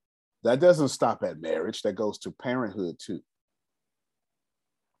relationship. That doesn't stop at marriage, that goes to parenthood too.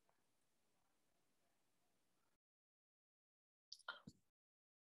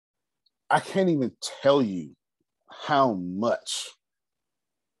 I can't even tell you how much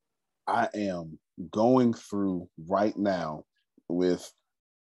I am going through right now with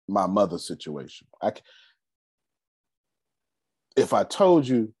my mother's situation. If I told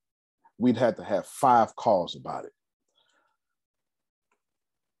you, we'd have to have 5 calls about it.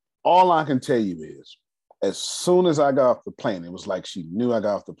 All I can tell you is, as soon as I got off the plane, it was like she knew I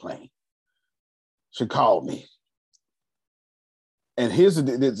got off the plane. She called me. And here's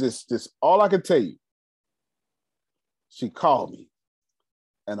this all I can tell you. She called me.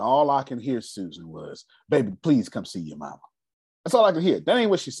 And all I can hear, Susan, was, baby, please come see your mama. That's all I could hear. That ain't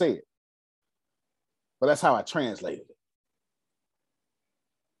what she said. But that's how I translated it.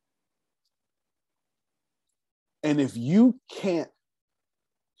 And if you can't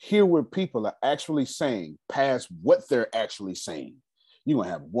hear what people are actually saying past what they're actually saying, you're going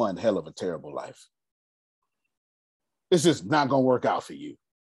to have one hell of a terrible life. It's just not going to work out for you.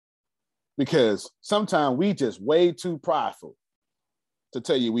 Because sometimes we just way too prideful to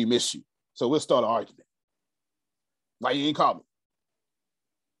tell you we miss you. So we'll start an argument. Like, you ain't called me.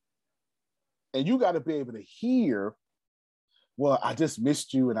 And you got to be able to hear, well, I just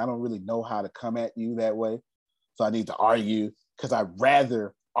missed you and I don't really know how to come at you that way. So I need to argue because I'd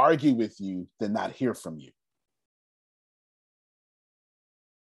rather argue with you than not hear from you.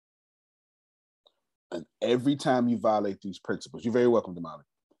 And every time you violate these principles, you're very welcome, Damali.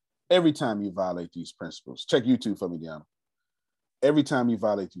 Every time you violate these principles, check YouTube for me, Deanna. Every time you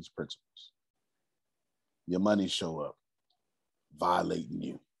violate these principles, your money show up violating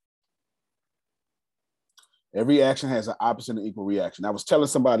you. Every action has an opposite and equal reaction. I was telling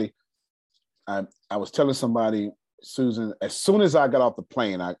somebody, Susan, as soon as I got off the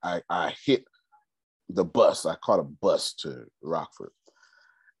plane, I hit the bus. I caught a bus to Rockford.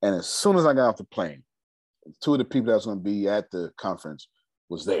 And as soon as I got off the plane, 2 of the people that was going to be at the conference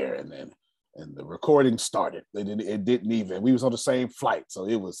was there. And the recording started. It didn't even, we was on the same flight. So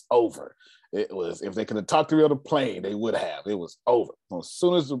it was over. It was, if they could have talked to me on the plane, they would have. It was over. So as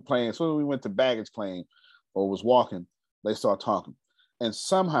soon as we went to baggage claim or was walking, they started talking. And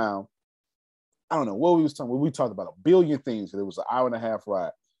somehow, I don't know what we was talking about. We talked about a billion things. It was an 1.5 hour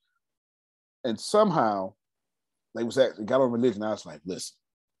ride. And somehow they got on religion. I was like, listen,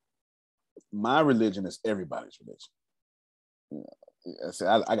 my religion is everybody's religion. I said,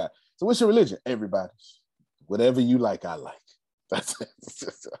 I got, so what's your religion? Everybody's. Whatever you like, I like. That's it.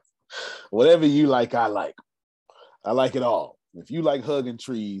 Whatever you like, I like. I like it all. If you like hugging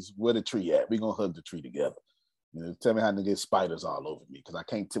trees, where the tree at? We're going to hug the tree together. Tell me how to get spiders all over me, because I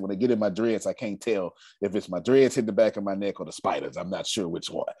can't tell, when I get in my dreads, I can't tell if it's my dreads hit the back of my neck or the spiders. I'm not sure which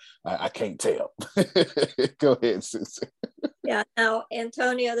one. I can't tell. Go ahead, Susan. Yeah, now,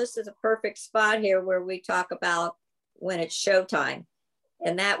 Antonio, this is a perfect spot here where we talk about when it's showtime.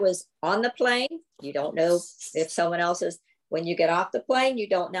 And that was on the plane. You don't know if someone else is, when you get off the plane, you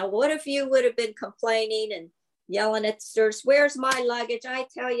don't know. What if you would have been complaining and yelling at the stewardess, where's my luggage? I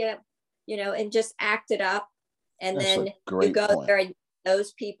tell you, and just act it up. And That's then a great you go point. there and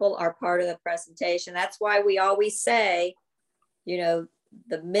those people are part of the presentation. That's why we always say, the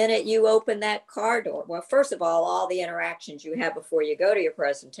minute you open that car door, well, first of all the interactions you have before you go to your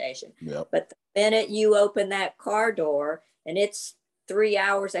presentation. Yep. But the minute you open that car door and it's 3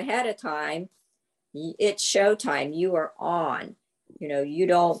 hours ahead of time, it's showtime. You are on.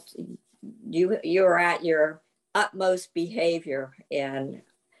 You're at your utmost behavior in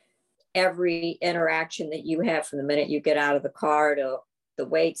every interaction that you have, from the minute you get out of the car to the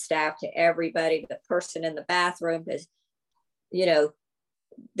wait staff, to everybody, the person in the bathroom, because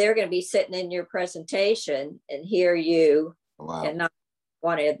they're going to be sitting in your presentation and hear you. Wow. And not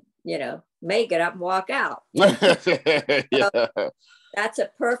want to may get up and walk out. Yeah. So that's a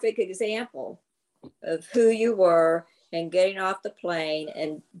perfect example of who you were and getting off the plane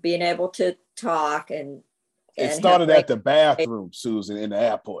and being able to talk. And it started at the bathroom, Susan, in the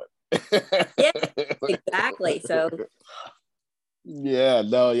airport. Yeah, exactly. So I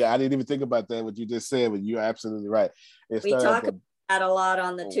didn't even think about that, what you just said, but you're absolutely right. We talk about that a lot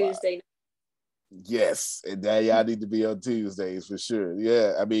on the Tuesday night. Yes, and now y'all need to be on Tuesdays for sure.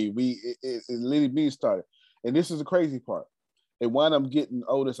 Yeah, I mean, it literally me started, and this is the crazy part. And when I'm getting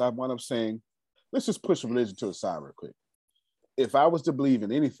older, I wind up saying, let's just push religion to the side real quick. If I was to believe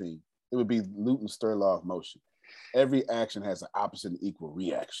in anything, it would be Newton's third law of motion. Every action has an opposite and equal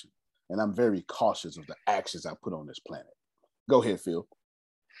reaction, and I'm very cautious of the actions I put on this planet. Go ahead, Phil.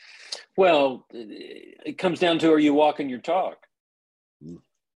 Well, it comes down to, are you walking your talk?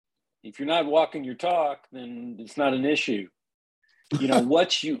 If you're not walking your talk, then it's not an issue.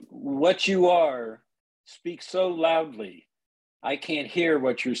 What you are speaks so loudly, I can't hear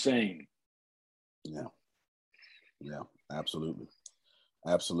what you're saying. Yeah, absolutely.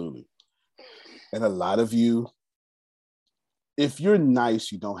 And a lot of you, if you're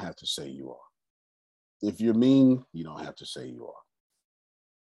nice, you don't have to say you are. If you're mean, you don't have to say you are.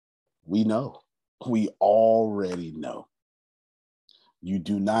 We know. We already know. You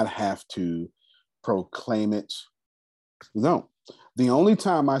do not have to proclaim it. No. The only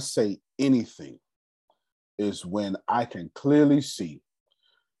time I say anything is when I can clearly see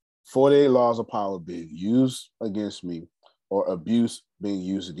 48 laws of power being used against me or abuse being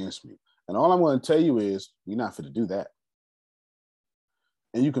used against me. And all I'm going to tell you is we're not fit to do that.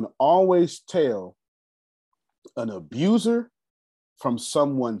 And you can always tell an abuser from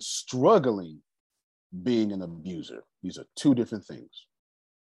someone struggling being an abuser. These are two different things.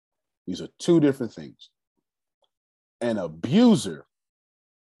 An abuser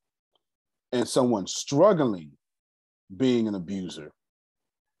and someone struggling being an abuser,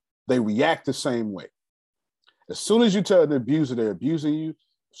 they react the same way. As soon as you tell an abuser they're abusing you,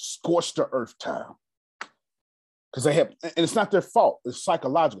 scorch the earth time. Because they have, and it's not their fault, it's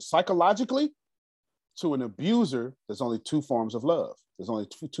psychological. Psychologically, to an abuser, there's only two forms of love. There's only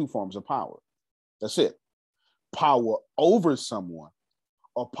two forms of power. That's it. Power over someone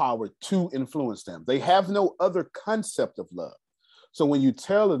or power to influence them. They have no other concept of love. So when you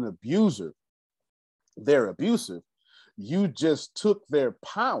tell an abuser they're abusive, you just took their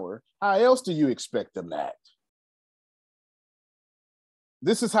power. How else do you expect them to act?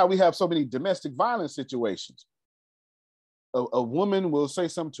 This is how we have so many domestic violence situations. A woman will say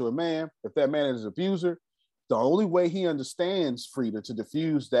something to a man. If that man is an abuser, the only way he understands, Frida, to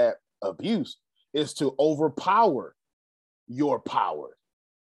diffuse that abuse is to overpower your power.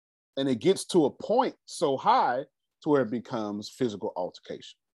 And it gets to a point so high to where it becomes physical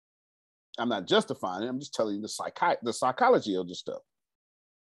altercation. I'm not justifying it. I'm just telling you the psychology of this stuff.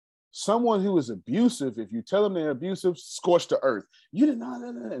 Someone who is abusive, if you tell them they're abusive, scorch the earth. You did not,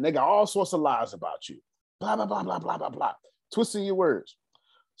 and they got all sorts of lies about you. Blah, blah, blah, blah, blah, blah, blah. Twisting your words.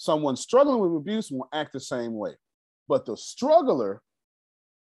 Someone struggling with abuse will act the same way. But the struggler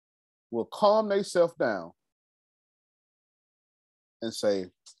will calm themselves down and say,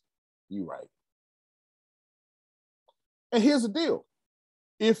 "You right." And here's the deal.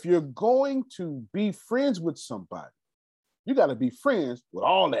 If you're going to be friends with somebody, you got to be friends with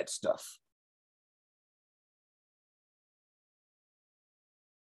all that stuff.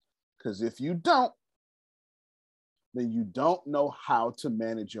 Because if you don't, then you don't know how to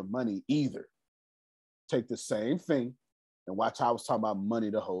manage your money either. Take the same thing and watch how I was talking about money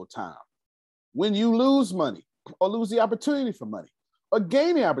the whole time. When you lose money or lose the opportunity for money or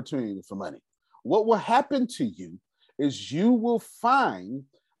gain the opportunity for money, what will happen to you is you will find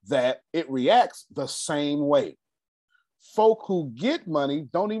that it reacts the same way. Folk who get money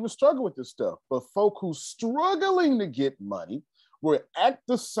don't even struggle with this stuff, but folk who's struggling to get money will act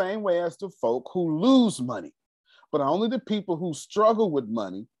the same way as the folk who lose money. But only the people who struggle with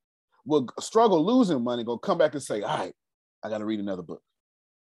money will struggle losing money, go come back and say, all right, I got to read another book.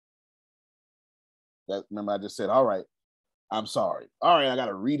 Remember I just said, all right, I'm sorry. All right, I got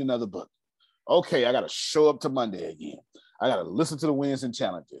to read another book. Okay, I got to show up to Monday again. I got to listen to the wins and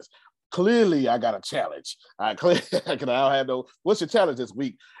challenges. Clearly, I got a challenge. I don't have no. What's your challenge this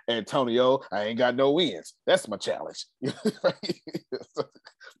week, Antonio? I ain't got no wins. That's my challenge.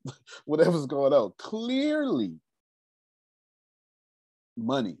 Whatever's going on. Clearly,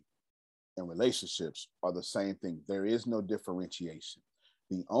 money and relationships are the same thing. There is no differentiation.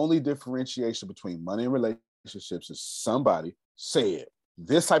 The only differentiation between money and relationships is somebody said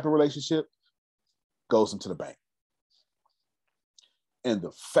this type of relationship goes into the bank. And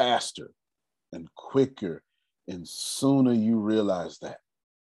the faster and quicker and sooner you realize that,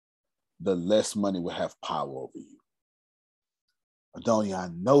 the less money will have power over you. Adonia, I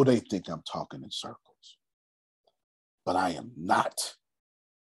know they think I'm talking in circles, but I am not.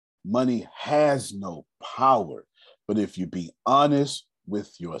 Money has no power, but if you be honest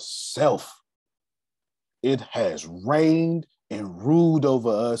with yourself, it has reigned and ruled over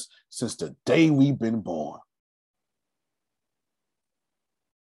us since the day we've been born.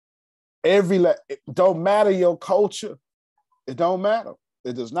 It don't matter your culture. It don't matter.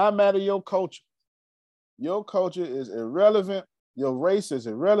 It does not matter your culture. Your culture is irrelevant. Your race is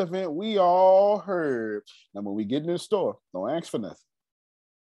irrelevant. We all heard. Now, when we get in the store, don't ask for nothing.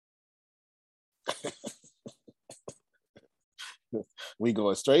 We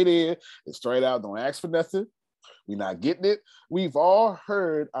going straight in and straight out. Don't ask for nothing. We're not getting it. We've all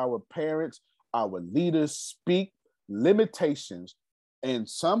heard our parents, our leaders speak limitations. And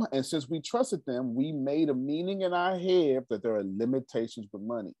since we trusted them, we made a meaning in our head that there are limitations with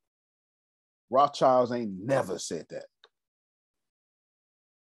money. Rothschilds ain't never said that.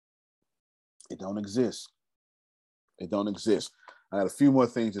 It don't exist. It don't exist. I got a few more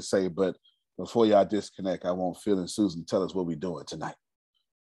things to say, but before y'all disconnect, I want Phil and Susan to tell us what we're doing tonight.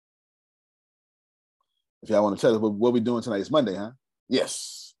 If y'all want to tell us what we're doing tonight, it's Monday, huh?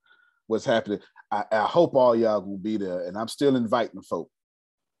 Yes. What's happening? I hope all y'all will be there, and I'm still inviting folk.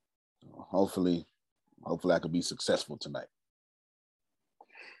 Hopefully I could be successful tonight.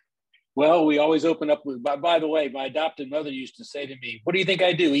 Well, we always open up with, by the way, my adopted mother used to say to me, what do you think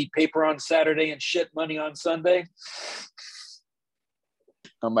I do? Eat paper on Saturday and shit money on Sunday?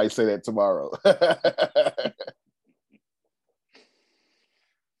 I might say that tomorrow.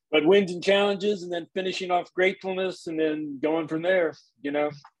 But wins and challenges, and then finishing off gratefulness, and then going from there,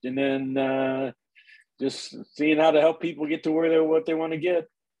 and then just seeing how to help people get to what they want to get.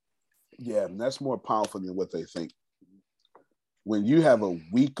 Yeah, and that's more powerful than what they think. When you have a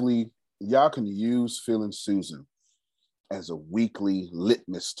weekly, y'all can use Phil and Susan as a weekly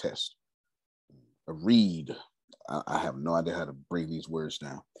litmus test, a read. I have no idea how to bring these words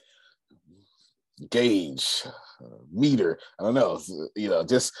down. Gauge, meter, I don't know,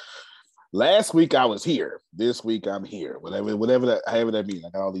 just last week I was here, this week I'm here, however that means.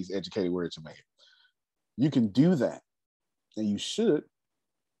 I got all these educated words in my head. You can do that, and you should,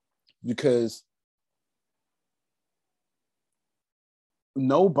 because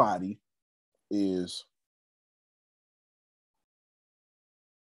nobody is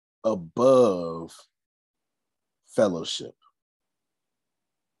above fellowship.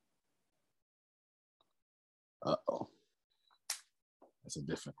 Uh-oh. That's a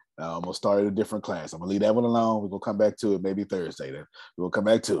different, I almost started a different class. I'm gonna leave that one alone. We're gonna come back to it maybe Thursday. Then we'll come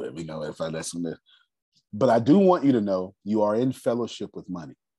back to it. If I listen to, but I do want you to know you are in fellowship with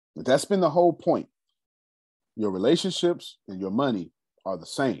money. But that's been the whole point. Your relationships and your money are the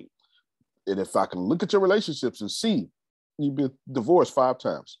same. And if I can look at your relationships and see you've been divorced 5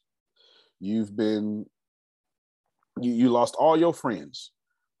 times, you lost all your friends,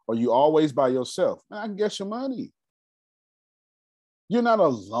 or you always by yourself, I can guess your money. You're not a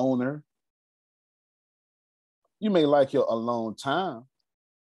loner. You may like your alone time,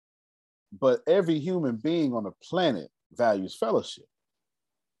 but every human being on the planet values fellowship.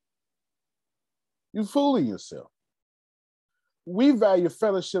 You're fooling yourself. We value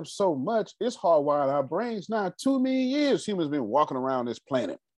fellowship so much, it's hardwired our brains. Now, 2 million years humans been walking around this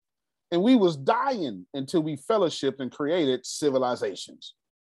planet, and we was dying until we fellowshipped and created civilizations.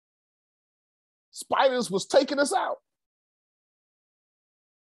 Spiders was taking us out.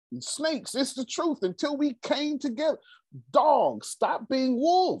 Snakes, it's the truth, until we came together. Dogs stopped being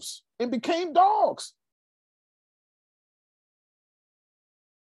wolves and became dogs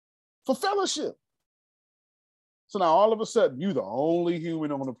for fellowship. So now all of a sudden, you're the only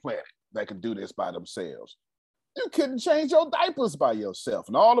human on the planet that can do this by themselves. You couldn't change your diapers by yourself,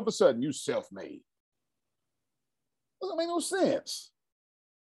 and all of a sudden, you self-made. Doesn't make no sense.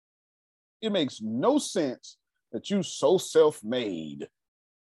 It makes no sense that you so self-made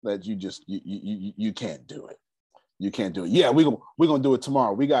that you can't do it. You can't do it. Yeah, we're gonna do it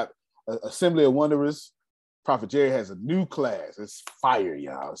tomorrow. We got Assembly of Wanderers. Prophet Jerry has a new class. It's fire,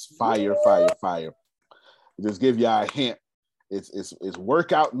 y'all. It's fire, fire, fire. Just give y'all a hint. It's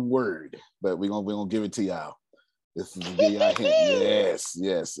workout and word, but we're gonna give it to y'all. This is give y'all a hint.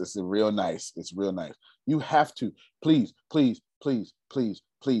 Yes. It's real nice. It's real nice. You have to, please,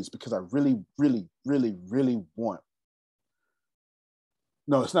 because I really, really, really, really want.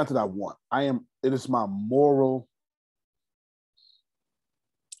 No, it's not that I want. It is my moral.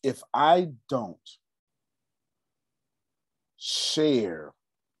 If I don't share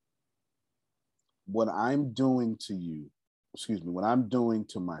what I'm doing to you, what I'm doing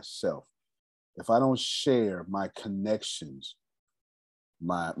to myself, if I don't share my connections,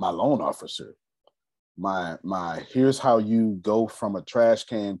 my loan officer, my here's how you go from a trash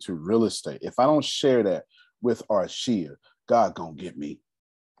can to real estate. If I don't share that with Arshia, God gonna get me.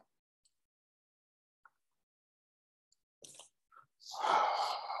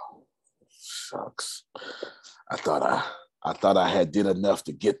 Shucks. I thought I had did enough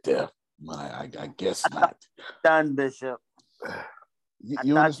to get there. I guess not. Done, Bishop.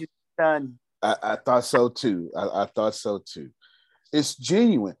 You thought you done. I thought so too. I thought so too. It's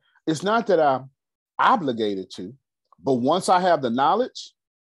genuine. It's not that I'm obligated to, but once I have the knowledge,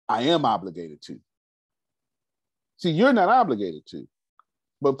 I am obligated to. See, you're not obligated to,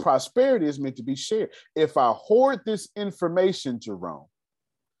 but prosperity is meant to be shared. If I hoard this information, Jerome,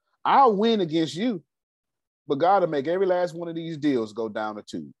 I'll win against you, but God will make every last one of these deals go down the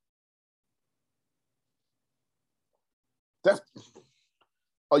tube.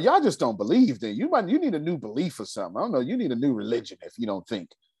 Y'all just don't believe then. You need a new belief or something. I don't know. You need a new religion if you don't think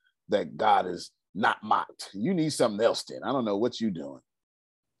that God is not mocked. You need something else then. I don't know what you're doing.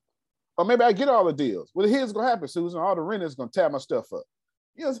 Or maybe I get all the deals. Well, here's gonna happen, Susan. All the renters gonna tear my stuff up.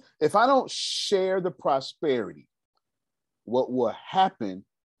 If I don't share the prosperity, what will happen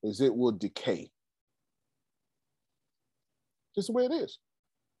is it will decay. Just the way it is.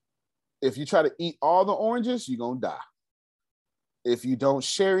 If you try to eat all the oranges, you're gonna die. If you don't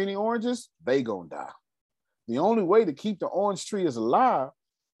share any oranges, they gonna die. The only way to keep the orange tree is alive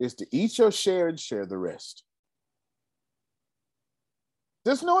is to eat your share and share the rest.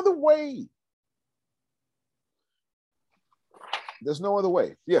 There's no other way. There's no other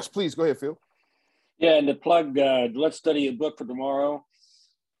way. Yes, please go ahead, Phil. Yeah, and to plug, let's study a book for tomorrow.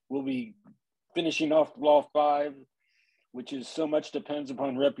 We'll be finishing off Law 5, which is so much depends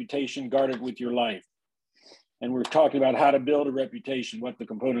upon reputation guarded with your life. And we're talking about how to build a reputation, what the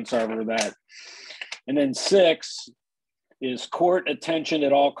components are for that. And then 6 is court attention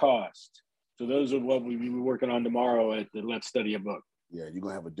at all costs. So those are what we'll be working on tomorrow at the Let's Study a Book. Yeah, you're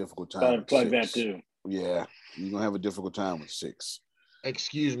going to have a difficult time. I'll plug that too. Yeah, you're going to have a difficult time with 6.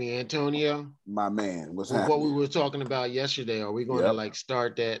 Excuse me, Antonio. My man, what's happening? What we were talking about yesterday, are we going to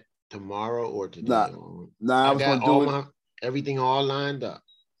start that tomorrow or today? Nah, I was going to do everything all lined up.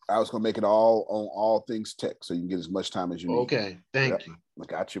 I was going to make it all on All Things Tech so you can get as much time as you need. Okay, thank you. I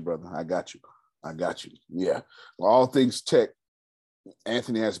got you, brother. I got you. Yeah. All Things Tech,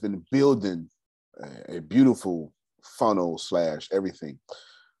 Anthony has been building a beautiful funnel / everything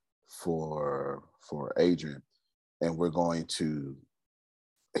for Adrian. And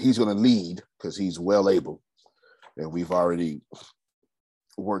he's going to lead because he's well able. And we've already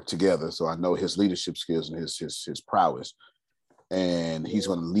worked together. So I know his leadership skills and his prowess. And he's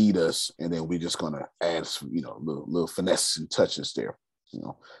going to lead us, and then we're just going to add some, little finesse and touches there,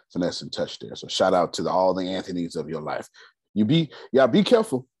 finesse and touch there. So shout out to all the Anthonys of your life. Be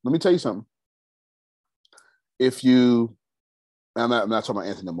careful. Let me tell you something. I'm not talking about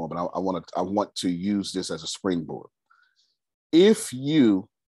Anthony no more, but I want to use this as a springboard. If you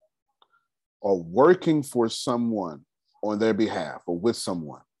are working for someone on their behalf or with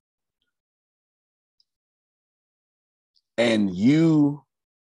someone, and you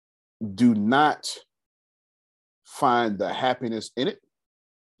do not find the happiness in it,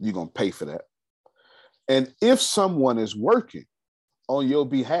 you're going to pay for that. And if someone is working on your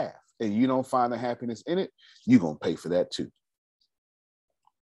behalf and you don't find the happiness in it, you're going to pay for that too.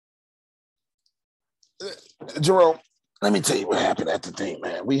 Jerome, let me tell you what happened at the thing,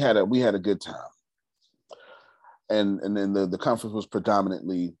 man. We had a good time. And then the conference was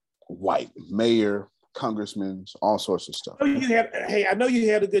predominantly white, mayor, congressmen, all sorts of stuff. I know you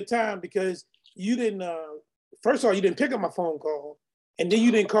had a good time because you didn't, first of all, you didn't pick up my phone call, and then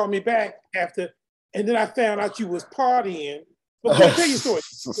you didn't call me back after, and then I found out you was partying But go tell your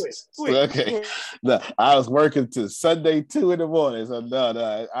story. Okay. No, I was working till Sunday 2 a.m. So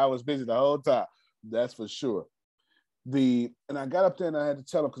no, I was busy the whole time. That's for sure. And I got up there and I had to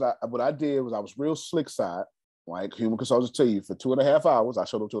tell them, because what I did was I was real slick side, like human consultants tell you, for 2.5 hours. I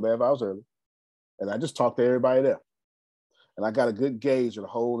showed up 2.5 hours early, and I just talked to everybody there. And I got a good gauge of the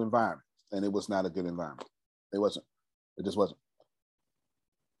whole environment, and it was not a good environment. It wasn't. It just wasn't.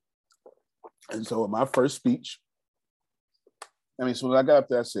 And so in my first speech, so when I got up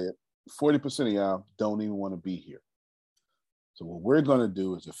there, I said, 40% of y'all don't even want to be here. So what we're going to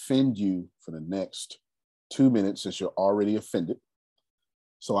do is offend you for the next 2 minutes, since you're already offended,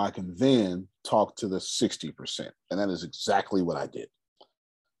 so I can then talk to the 60%. And that is exactly what I did.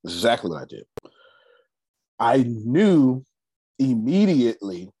 Exactly what I did. I knew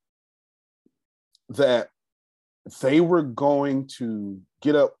immediately that they were going to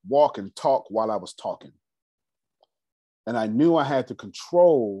get up, walk, and talk while I was talking. And I knew I had to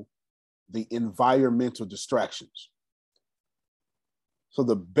control the environmental distractions. So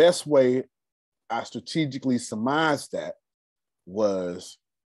the best way I strategically surmised that was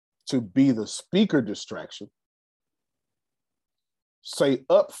to be the speaker distraction. Say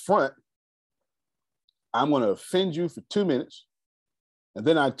up front, I'm going to offend you for 2 minutes. And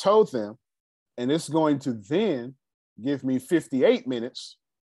then I told them, and it's going to then give me 58 minutes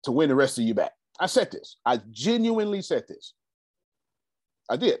to win the rest of you back. I said this. I genuinely said this.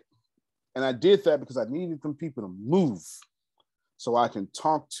 I did. And I did that because I needed them people to move so I can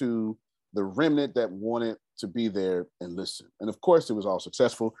talk to the remnant that wanted to be there and listen. And of course, it was all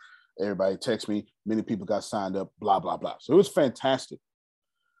successful. Everybody texted me. Many people got signed up, blah, blah, blah. So it was fantastic.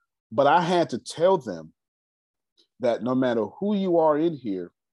 But I had to tell them that no matter who you are in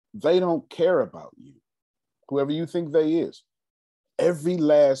here, they don't care about you, whoever you think they is. Every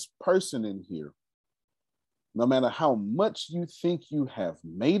last person in here, no matter how much you think you have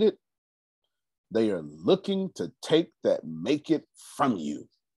made it, they are looking to take that make it from you.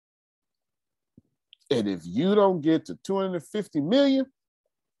 And if you don't get to 250 million,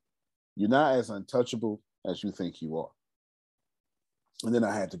 you're not as untouchable as you think you are. And then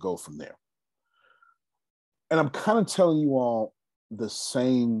I had to go from there. And I'm kind of telling you all the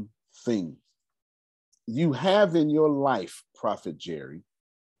same thing. You have in your life, Prophet Jerry,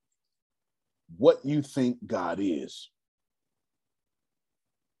 what you think God is.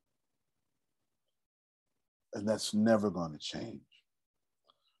 And that's never going to change.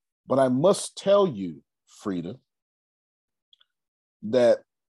 But I must tell you, Frida, that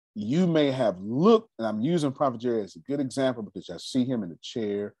you may have looked, and I'm using Prophet Jerry as a good example because I see him in the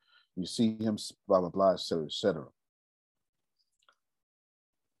chair, you see him, blah, blah, blah, et cetera, et cetera.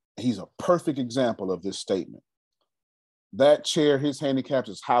 He's a perfect example of this statement. That chair, his handicap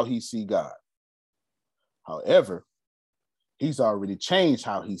is how he see God. However, he's already changed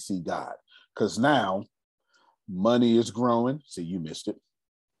how he see God, because now money is growing. See, you missed it.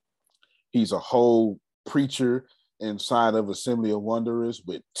 He's a whole preacher inside of Assembly of Wanderers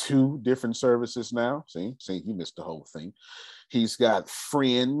with 2 different services now. See, you missed the whole thing. He's got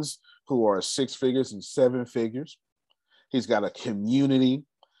friends who are 6 figures and 7 figures. He's got a community.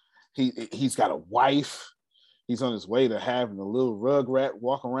 He's got a wife. He's on his way to having a little rugrat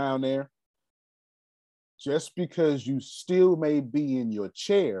walk around there. Just because you still may be in your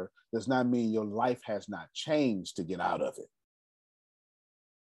chair does not mean your life has not changed to get out of it.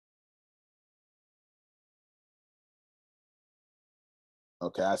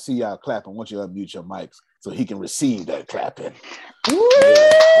 Okay, I see y'all clapping. I want you to unmute your mics so he can receive that clapping.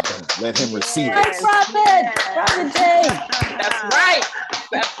 Yeah. Let him receive it. Prophet Jay. That's right.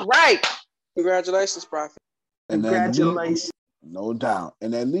 That's right. Congratulations, Prophet. And Congratulations. No doubt.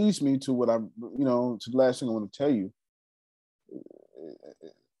 And that leads me to what I'm, to the last thing I want to tell you.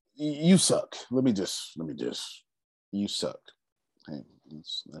 You suck. Let me just, you suck. Okay.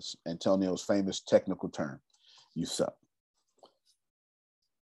 That's Antonio's famous technical term. You suck.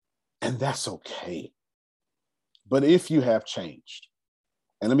 And that's okay. But if you have changed,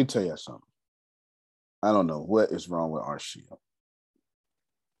 and let me tell you something. I don't know what is wrong with Arshia.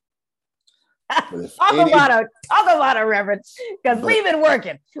 Talk about a Reverend, because we've been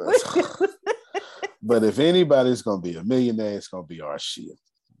working. But if anybody's going to be a millionaire, it's going to be Arshia.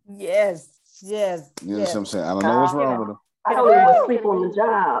 Yes. You know what I'm saying? I don't know what's wrong with him. I don't even sleep on the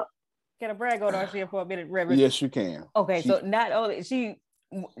job. Can I brag on Arshia for a minute, Reverend? Yes, you can. Okay, so not only she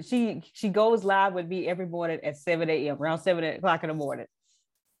goes live with me every morning at 7 a.m. around 7 o'clock in the morning.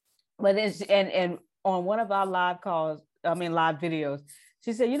 But then and on one of our live videos,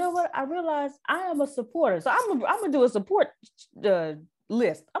 she said, "You know what? I realized I am a supporter, so I'm gonna do a support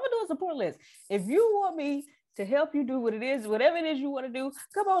list. I'm gonna do a support list. If you want me to help you do what it is, whatever it is you want to do.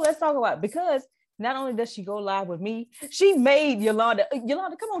 Come on, let's talk about it. Because not only does she go live with me, she made Yolanda,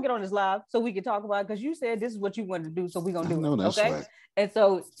 come on, get on this live so we can talk about it, because you said this is what you wanted to do, so we're going to do it, okay? Right. And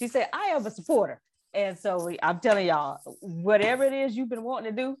so she said, I am a supporter. And so I'm telling y'all, whatever it is you've been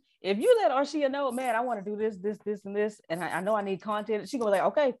wanting to do, if you let Arshia know, man, I want to do this, and this, and I know I need content, she's going to be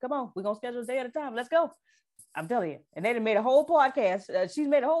like, okay, come on, we're going to schedule a day at a time. Let's go. I'm telling you. And they made a whole podcast. She's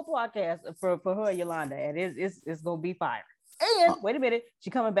made a whole podcast for her and Yolanda, and it's going to be fire. And wait a minute,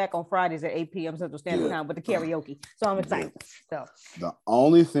 she's coming back on Fridays at 8 p.m. Central Standard Time with the karaoke. So I'm excited. So the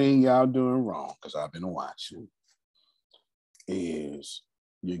only thing y'all doing wrong, because I've been watching, is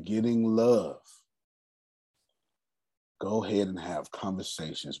you're getting love. Go ahead and have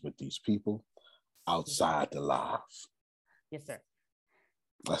conversations with these people outside the live. Yes, sir.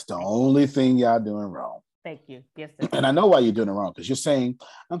 That's the only thing y'all doing wrong. Thank you. Yes, sir. And I know why you're doing it wrong, because you're saying,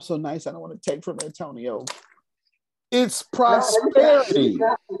 I'm so nice, I don't want to take from Antonio. It's prosperity. You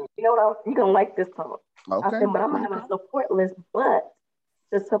know what? You're going to like this song. Okay. I said, but I'm going to have a support list, but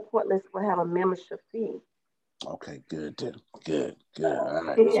the support list will have a membership fee. Okay, good. All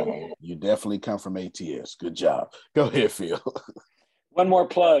right. So you definitely come from ATS. Good job. Go ahead, Phil. One more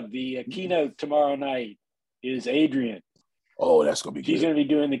plug. The keynote tomorrow night is Adrian. Oh, that's going to be good. She's going to be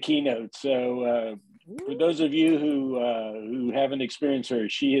doing the keynote. So for those of you who haven't experienced her,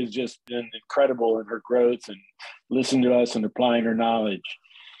 she has just been incredible in her growth and listening to us and applying her knowledge.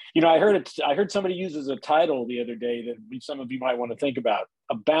 You know, I heard somebody use as a title the other day that some of you might want to think about: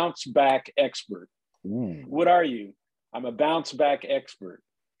 a bounce back expert. What are you? I'm a bounce back expert.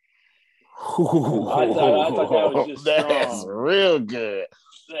 I thought that was just strong. That's real good.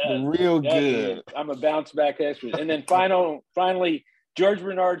 Good. I'm a bounce back expert. And then finally, George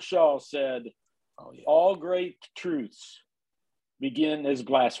Bernard Shaw said, all great truths begin as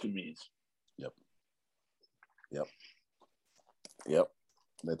blasphemies. Yep.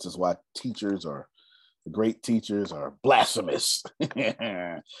 That's just why great teachers are blasphemous.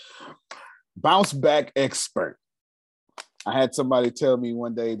 Bounce back expert. I had somebody tell me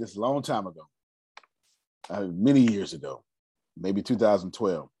one day, this a long time ago, many years ago, maybe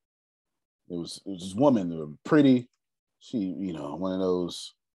 2012. It was this woman, pretty. She, one of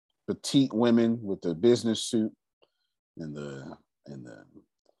those petite women with the business suit and the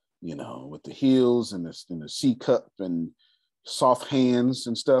with the heels and the C cup and soft hands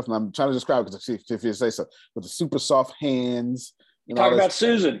and stuff. And I'm trying to describe it, because if you say so, with the super soft hands. Talk about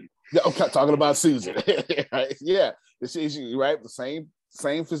Susan. Yeah, okay, talking about Susan. Right? Yeah, she right, the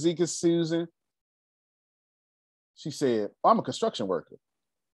same physique as Susan. She said, I'm a construction worker.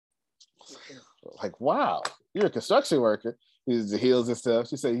 Like, wow, you're a construction worker? The heels and stuff.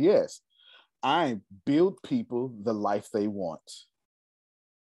 She said, yes, I build people the life they want.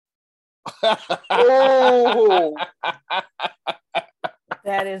 Oh,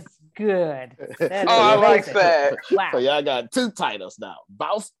 that is good. I like that. Wow. So y'all got two titles now: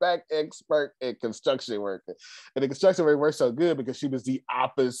 bounce back expert and construction worker. And the construction worker works so good because she was the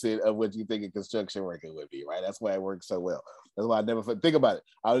opposite of what you think a construction worker would be, right? That's why it works so well. That's why I never think about it.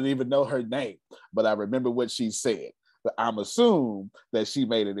 I didn't even know her name, but I remember what she said. But I'm assuming that she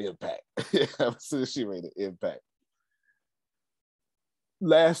made an impact. I'm assuming she made an impact.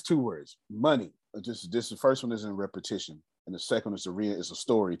 Last two words: money. Just the first one is in repetition, and the second is is a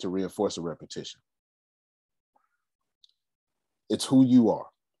story to reinforce a repetition. It's who you are,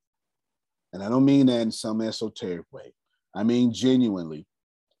 and I don't mean that in some esoteric way. I mean genuinely.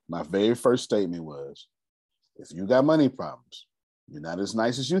 My very first statement was: if you got money problems, you're not as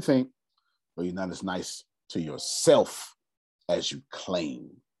nice as you think, or you're not as nice to yourself as you claim.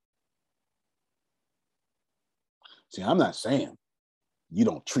 See, I'm not saying you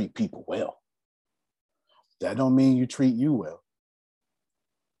don't treat people well. That don't mean you treat you well.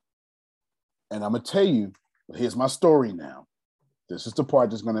 And I'm gonna tell you, here's my story now. This is the part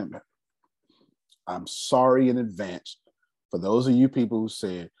that's gonna, I'm sorry in advance for those of you people who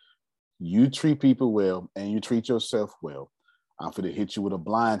said you treat people well and you treat yourself well. I'm gonna hit you with a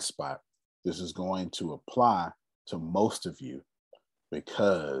blind spot. This is going to apply to most of you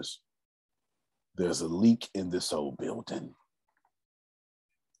because there's a leak in this old building.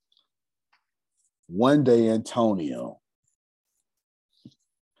 One day, Antonio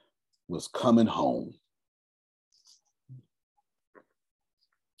was coming home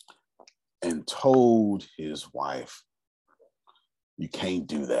and told his wife, you can't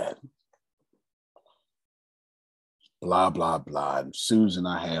do that. Blah, blah, blah. And Susan,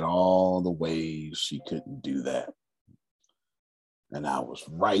 I had all the ways she couldn't do that. And I was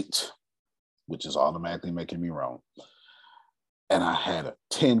right, which is automatically making me wrong. And I had a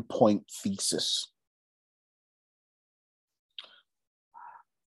 10-point thesis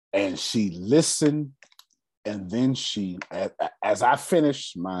And she listened, and then as I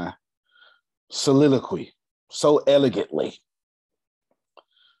finished my soliloquy so elegantly,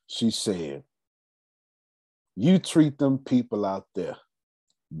 she said, "You treat them people out there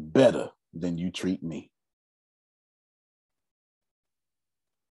better than you treat me."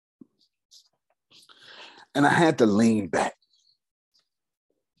 And I had to lean back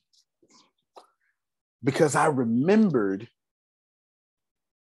because I remembered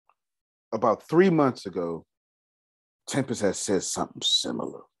about 3 months ago, Tempest had said something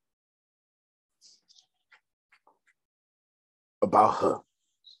similar about her.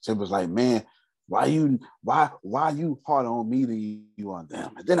 Tempest was like, "Man, why you harder on me than you on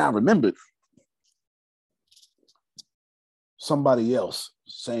them?" And then I remembered somebody else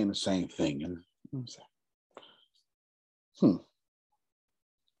saying the same thing. And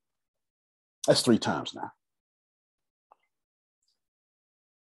that's 3 times now.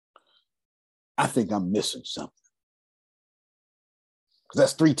 I think I'm missing something. Because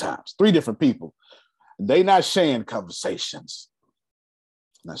that's 3 times, 3 different people. They not sharing conversations.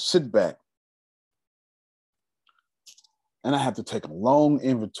 Now sit back. And I have to take a long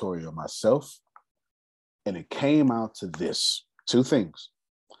inventory of myself. And it came out to this: 2 things.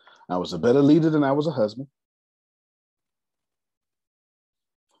 I was a better leader than I was a husband.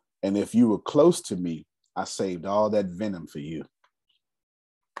 And if you were close to me, I saved all that venom for you.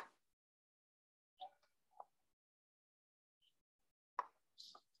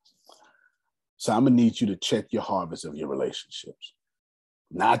 So I'm going to need you to check your harvest of your relationships.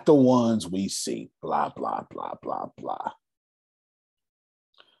 Not the ones we see, blah, blah, blah, blah, blah.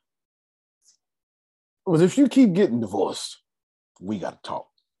 But if you keep getting divorced, we got to talk.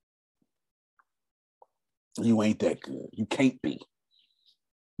 You ain't that good. You can't be.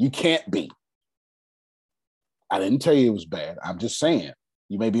 You can't be. I didn't tell you it was bad. I'm just saying,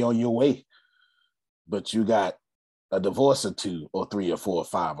 you may be on your way, but you got a divorce or 2 or 3 or 4 or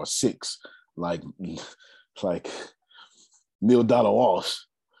 5 or 6, like Neil Donald Walsh,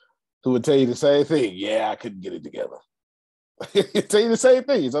 who would tell you the same thing. Yeah, I couldn't get it together. He'll tell you the same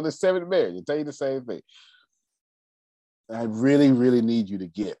thing. He's on his 7th marriage. He'll tell you the same thing. I really, really need you to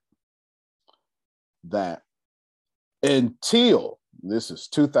get that until, this is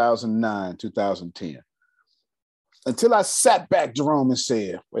 2009, 2010, until I sat back, Jerome, and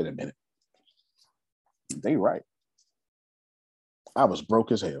said, wait a minute. They right. I was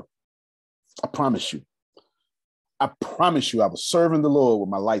broke as hell. I promise you. I promise you I was serving the Lord with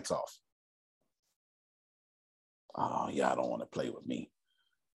my lights off. Oh, y'all don't want to play with me.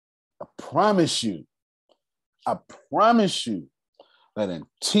 I promise you that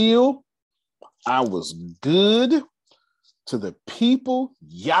until I was good to the people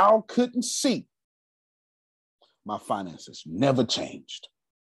y'all couldn't see, my finances never changed.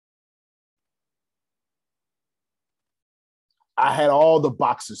 I had all the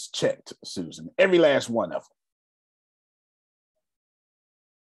boxes checked, Susan, every last one of them.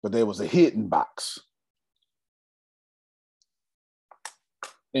 But there was a hidden box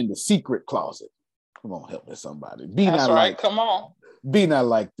in the secret closet. Come on, help me, somebody. That's right. Come on. Be not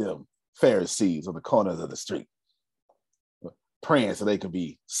like them Pharisees on the corners of the street, praying so they could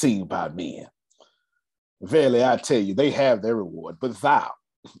be seen by men. Verily, I tell you, they have their reward. But thou,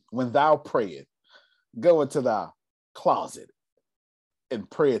 when thou prayest, go into thy closet and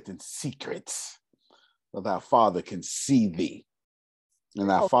prayeth in secrets, so thy Father can see thee. And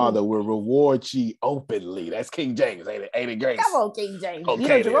thy Father will reward ye openly. That's King James, ain't it, Grace? Come on, King James.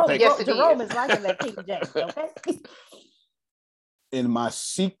 Okay, Jerome is liking that King James, okay? In my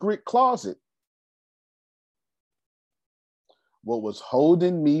secret closet, what was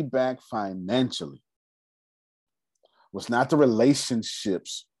holding me back financially was not the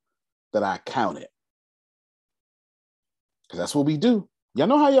relationships that I counted. Because that's what we do. Y'all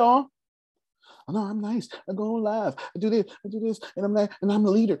know how y'all are. I know I'm nice. I go on live. I do this, and I'm that, and I'm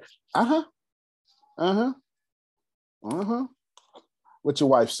the leader. What your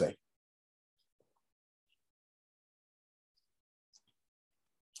wife say?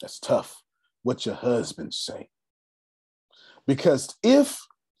 That's tough. What your husband say? Because if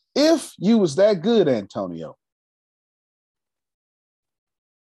you was that good, Antonio,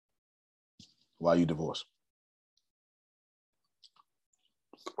 why you divorced?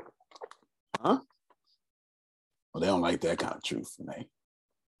 Huh? Well, they don't like that kind of truth, man.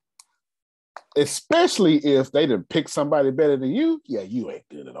 Especially if they done pick somebody better than you. Yeah, you ain't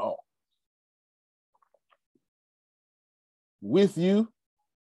good at all. With you,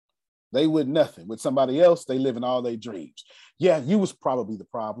 they would nothing. With somebody else, they live in all their dreams. Yeah, you was probably the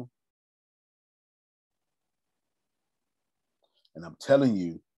problem. And I'm telling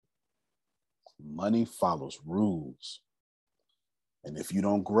you, Money follows rules. And if you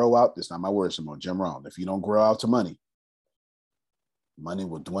don't grow out, this is not my words anymore, Jim Rohn. If you don't grow out to money, money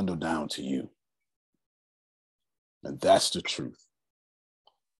will dwindle down to you. And that's the truth.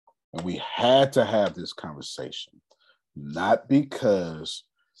 And we had to have this conversation, not because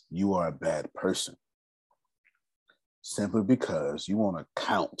you are a bad person, simply because you want to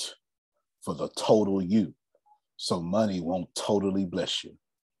count for the total you, so money won't totally bless you.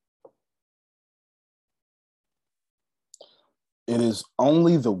 It is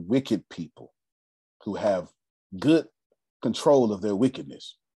only the wicked people who have good control of their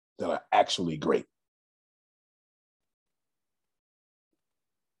wickedness that are actually great.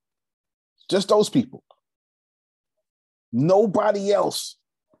 Just those people. Nobody else.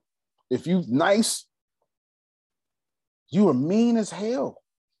 If you nice, you are mean as hell.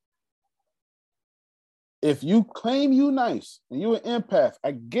 If you claim you nice and you're an empath,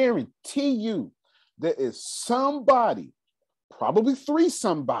 I guarantee you there is somebody, probably 3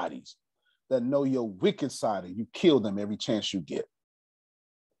 somebodies, that know your wicked side and you kill them every chance you get.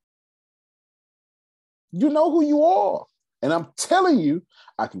 You know who you are. And I'm telling you,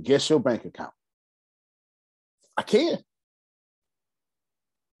 I can guess your bank account. I can.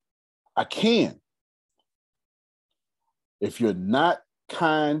 I can. If you're not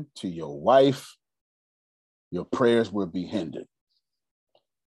kind to your wife, your prayers will be hindered.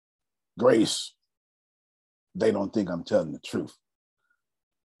 Grace, they don't think I'm telling the truth.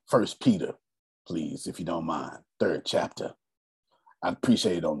 1 Peter, please, if you don't mind, 3rd chapter. I'd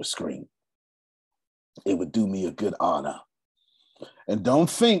appreciate it on the screen. It would do me a good honor. And don't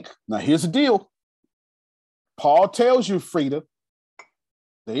think, now here's the deal. Paul tells you, Frida,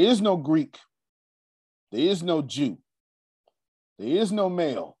 there is no Greek. There is no Jew. There is no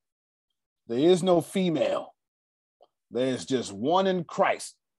male. There is no female. There's just one in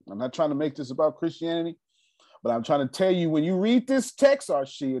Christ. I'm not trying to make this about Christianity, but I'm trying to tell you, when you read this text,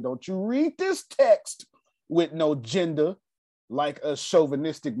 Arshia, don't you read this text with no gender like us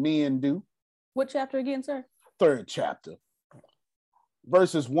chauvinistic men do. What chapter again, sir? 3rd chapter.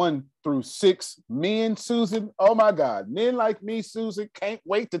 Verses 1 through 6. Men, Susan, oh my God, men like me, Susan, can't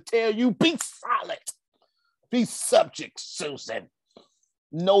wait to tell you, be solid. Be subject, Susan.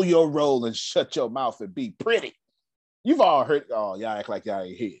 Know your role and shut your mouth and be pretty. You've all heard, oh, y'all act like y'all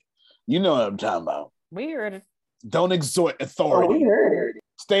ain't here. You know what I'm talking about. We heard it. Don't exhort authority. Oh, we heard it.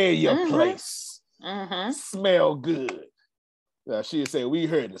 Stay in your place. Mm-hmm. Smell good. She said, we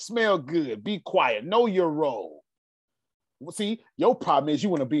heard it. Smell good. Be quiet. Know your role. See, your problem is you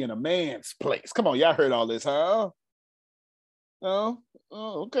want to be in a man's place. Come on, y'all heard all this, huh? Oh,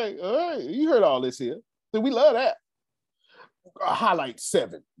 okay. All right. You heard all this here. So we love that. Highlight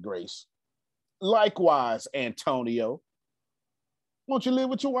 7, Grace. Likewise, Antonio, won't you live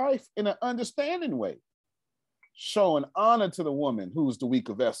with your wife in an understanding way, showing honor to the woman who's the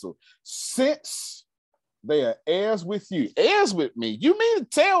weaker vessel, since they are heirs with you. Heirs with me? You mean to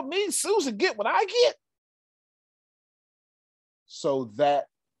tell me Susan get what I get? So that,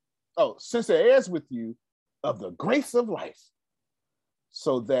 since they're heirs with you of the grace of life,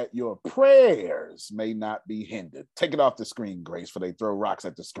 so that your prayers may not be hindered. Take it off the screen, Grace, for they throw rocks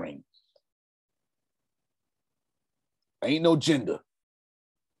at the screen. Ain't no gender.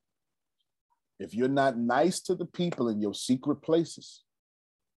 If you're not nice to the people in your secret places,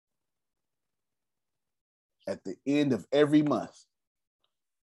 at the end of every month,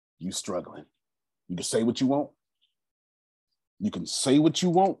 you struggling. You can say what you want. You can say what you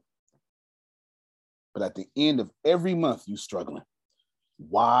want. But at the end of every month, you struggling.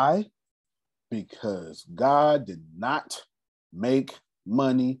 Why? Because God did not make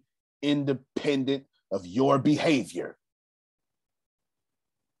money independent of your behavior.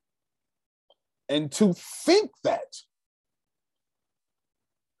 And to think that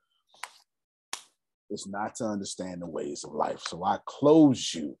is not to understand the ways of life. So I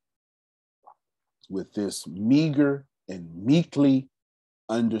close you with this meager and meekly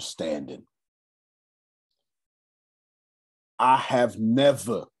understanding. I have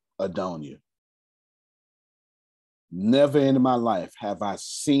never, Adonia, never in my life have I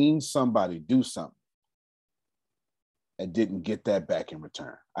seen somebody do something and didn't get that back in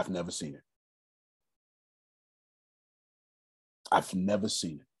return. I've never seen it. I've never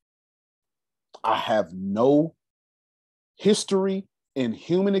seen it. I have no history in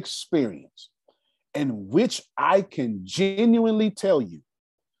human experience in which I can genuinely tell you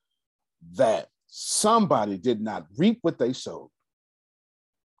that somebody did not reap what they sowed.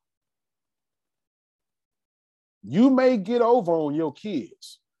 You may get over on your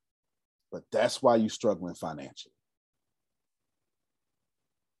kids, but that's why you're struggling financially.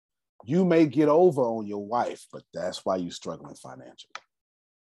 You may get over on your wife, but that's why you're struggling financially.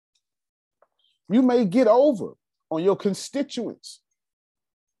 You may get over on your constituents,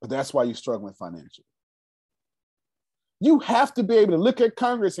 but that's why you're struggling financially. You have to be able to look at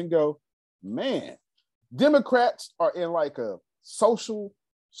Congress and go, man, Democrats are in like a social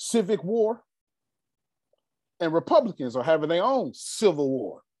civic war, and Republicans are having their own civil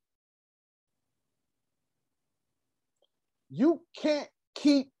war. You can't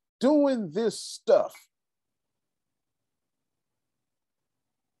keep doing this stuff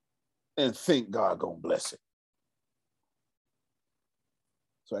and think God gonna bless it.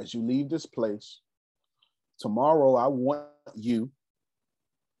 So as you leave this place, tomorrow I want you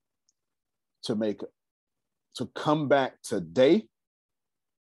to come back today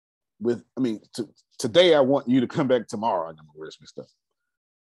with, today I want you to come back tomorrow. I got my words mixed up.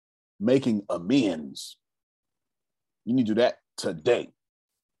 Making amends. You need to do that today.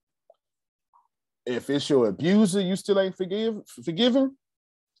 If it's your abuser, you still ain't forgiven,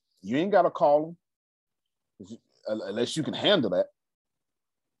 you ain't got to call them unless you can handle that.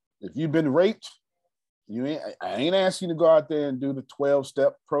 If you've been raped, I ain't asking you to go out there and do the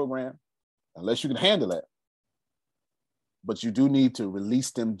 12-step program unless you can handle that. But you do need to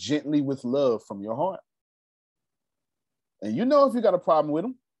release them gently with love from your heart. And you know if you got a problem with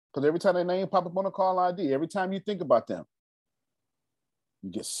them, because every time their name pop up on a call ID, every time you think about them, you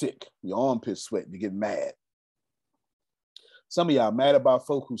get sick, your armpits sweat, you get mad. Some of y'all are mad about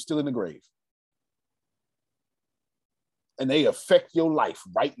folk who's still in the grave. And they affect your life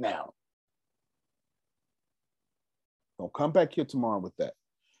right now. Don't come back here tomorrow with that.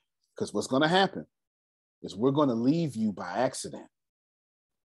 Because what's going to happen is we're going to leave you by accident.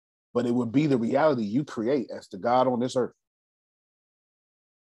 But it will be the reality you create as the God on this earth.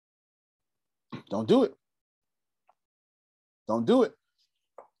 Don't do it. Don't do it.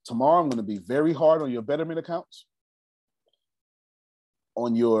 Tomorrow, I'm going to be very hard on your Betterment accounts.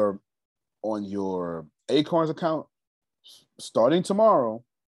 On your Acorns account, starting tomorrow,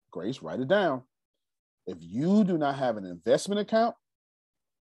 Grace, write it down. If you do not have an investment account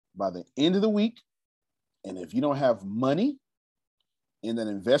by the end of the week, and if you don't have money in that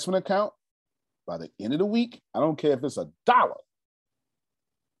investment account by the end of the week, I don't care if it's $1.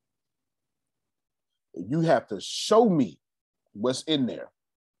 You have to show me what's in there.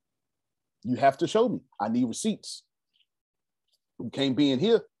 You have to show me. I need receipts. You can't be in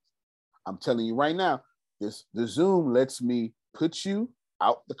here. I'm telling you right now, the Zoom lets me put you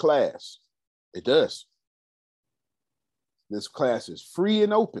out the class. It does. This class is free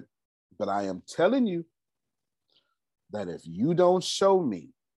and open, but I am telling you that if you don't show me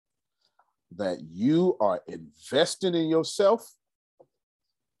that you are investing in yourself,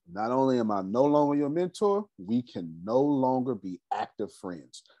 not only am I no longer your mentor, we can no longer be active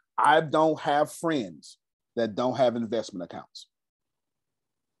friends. I don't have friends that don't have investment accounts.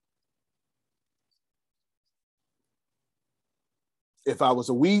 If I was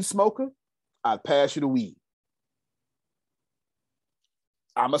a weed smoker, I'd pass you the weed.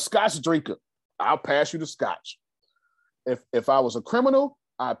 I'm a scotch drinker. I'll pass you the scotch. If I was a criminal,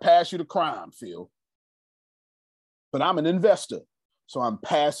 I'd pass you the crime, Phil. But I'm an investor, so I'm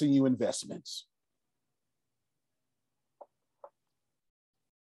passing you investments.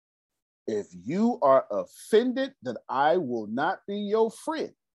 If you are offended that I will not be your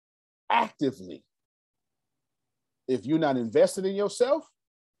friend actively, if you're not invested in yourself,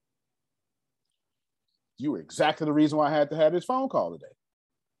 you were exactly the reason why I had to have this phone call today.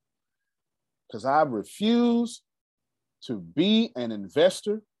 Because I refuse to be an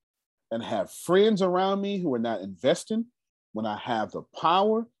investor and have friends around me who are not investing when I have the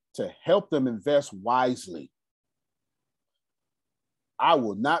power to help them invest wisely. I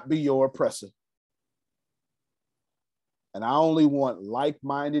will not be your oppressor. And I only want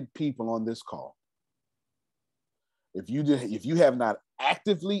like-minded people on this call. If you have not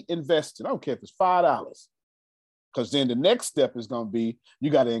actively invested, I don't care if it's $5, because then the next step is going to be, you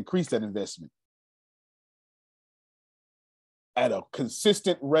got to increase that investment at a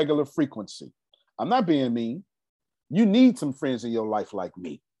consistent, regular frequency. I'm not being mean. You need some friends in your life like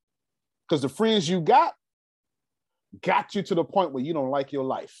me, because the friends you got you to the point where you don't like your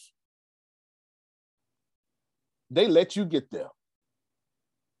life. They let you get there.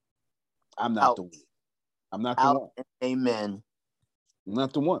 I'm not the one. I'm not the one. Amen. I'm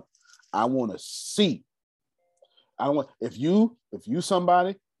not the one. I want to see. I don't want, if you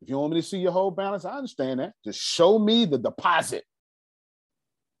somebody, if you want me to see your whole balance, I understand that. Just show me the deposit.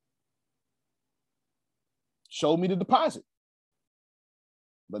 Show me the deposit.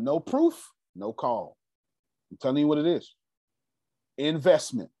 But no proof, no call. I'm telling you what it is.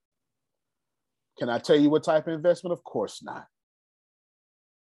 Investment. Can I tell you what type of investment? Of course not.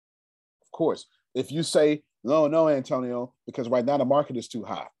 Of course. If you say, no, Antonio, because right now the market is too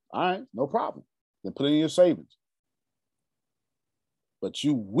high. All right, no problem. Then put it in your savings. But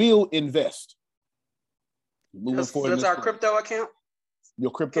you will invest. Does our crypto account?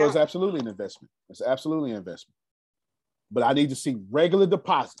 Your crypto is absolutely an investment. It's absolutely an investment. But I need to see regular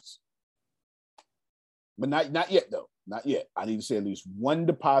deposits. But not yet, though. Not yet. I need to see at least one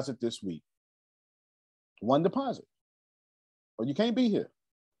deposit this week. One deposit. Or you can't be here.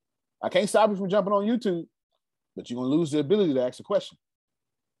 I can't stop you from jumping on YouTube, but you're going to lose the ability to ask a question.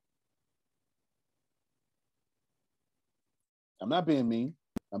 I'm not being mean.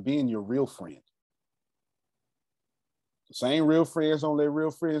 I'm being your real friend. The same real friends don't let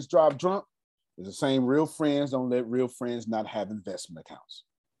real friends drive drunk. It's the same real friends don't let real friends not have investment accounts.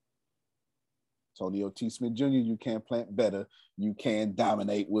 Tony O.T. Smith Jr., you can plant better. You can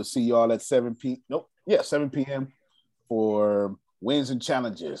dominate. We'll see y'all at 7 p.m. for Wins and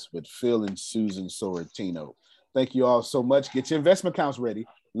Challenges with Phil and Susan Sorrentino. Thank you all so much. Get your investment accounts ready.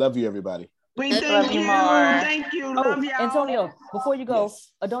 Love you, everybody. Thank you. Thank you. Love y'all. Antonio, before you go,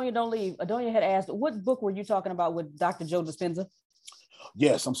 yes. Adonia, don't leave. Adonia had asked, what book were you talking about with Dr. Joe Dispenza?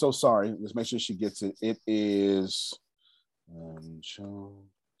 Yes, I'm so sorry. Let's make sure she gets it. It is Joe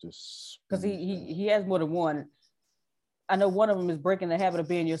Dispenza. Because he has more than one. I know one of them is Breaking the Habit of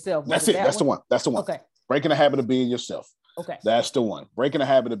Being Yourself. That's it. That's the one. That's the one. Okay. Breaking the Habit of Being Yourself. Okay. That's the one. Breaking the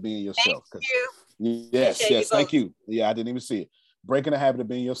Habit of Being Yourself. Thank you. Yes. Thank you. Yeah, I didn't even see it. Breaking the Habit of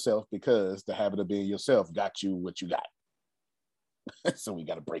Being Yourself, because the habit of being yourself got you what you got. So we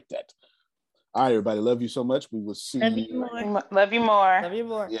got to break that. All right, everybody. Love you so much. We will see you. Love you more. Love you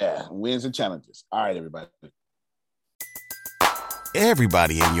more. Yeah. Wins and Challenges. All right, everybody.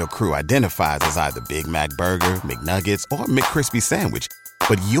 Everybody in your crew identifies as either Big Mac Burger, McNuggets, or McCrispy Sandwich.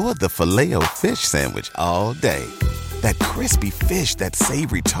 But you're the Filet-O-Fish Sandwich all day. That crispy fish, that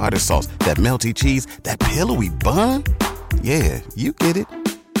savory tartar sauce, that melty cheese, that pillowy bun. Yeah, you get it.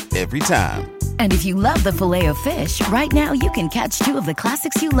 Every time. And if you love the Filet-O-Fish, right now you can catch two of the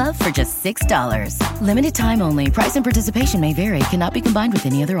classics you love for just $6. Limited time only. Price and participation may vary. Cannot be combined with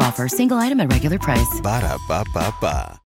any other offer. Single item at regular price. Ba-da-ba-ba-ba.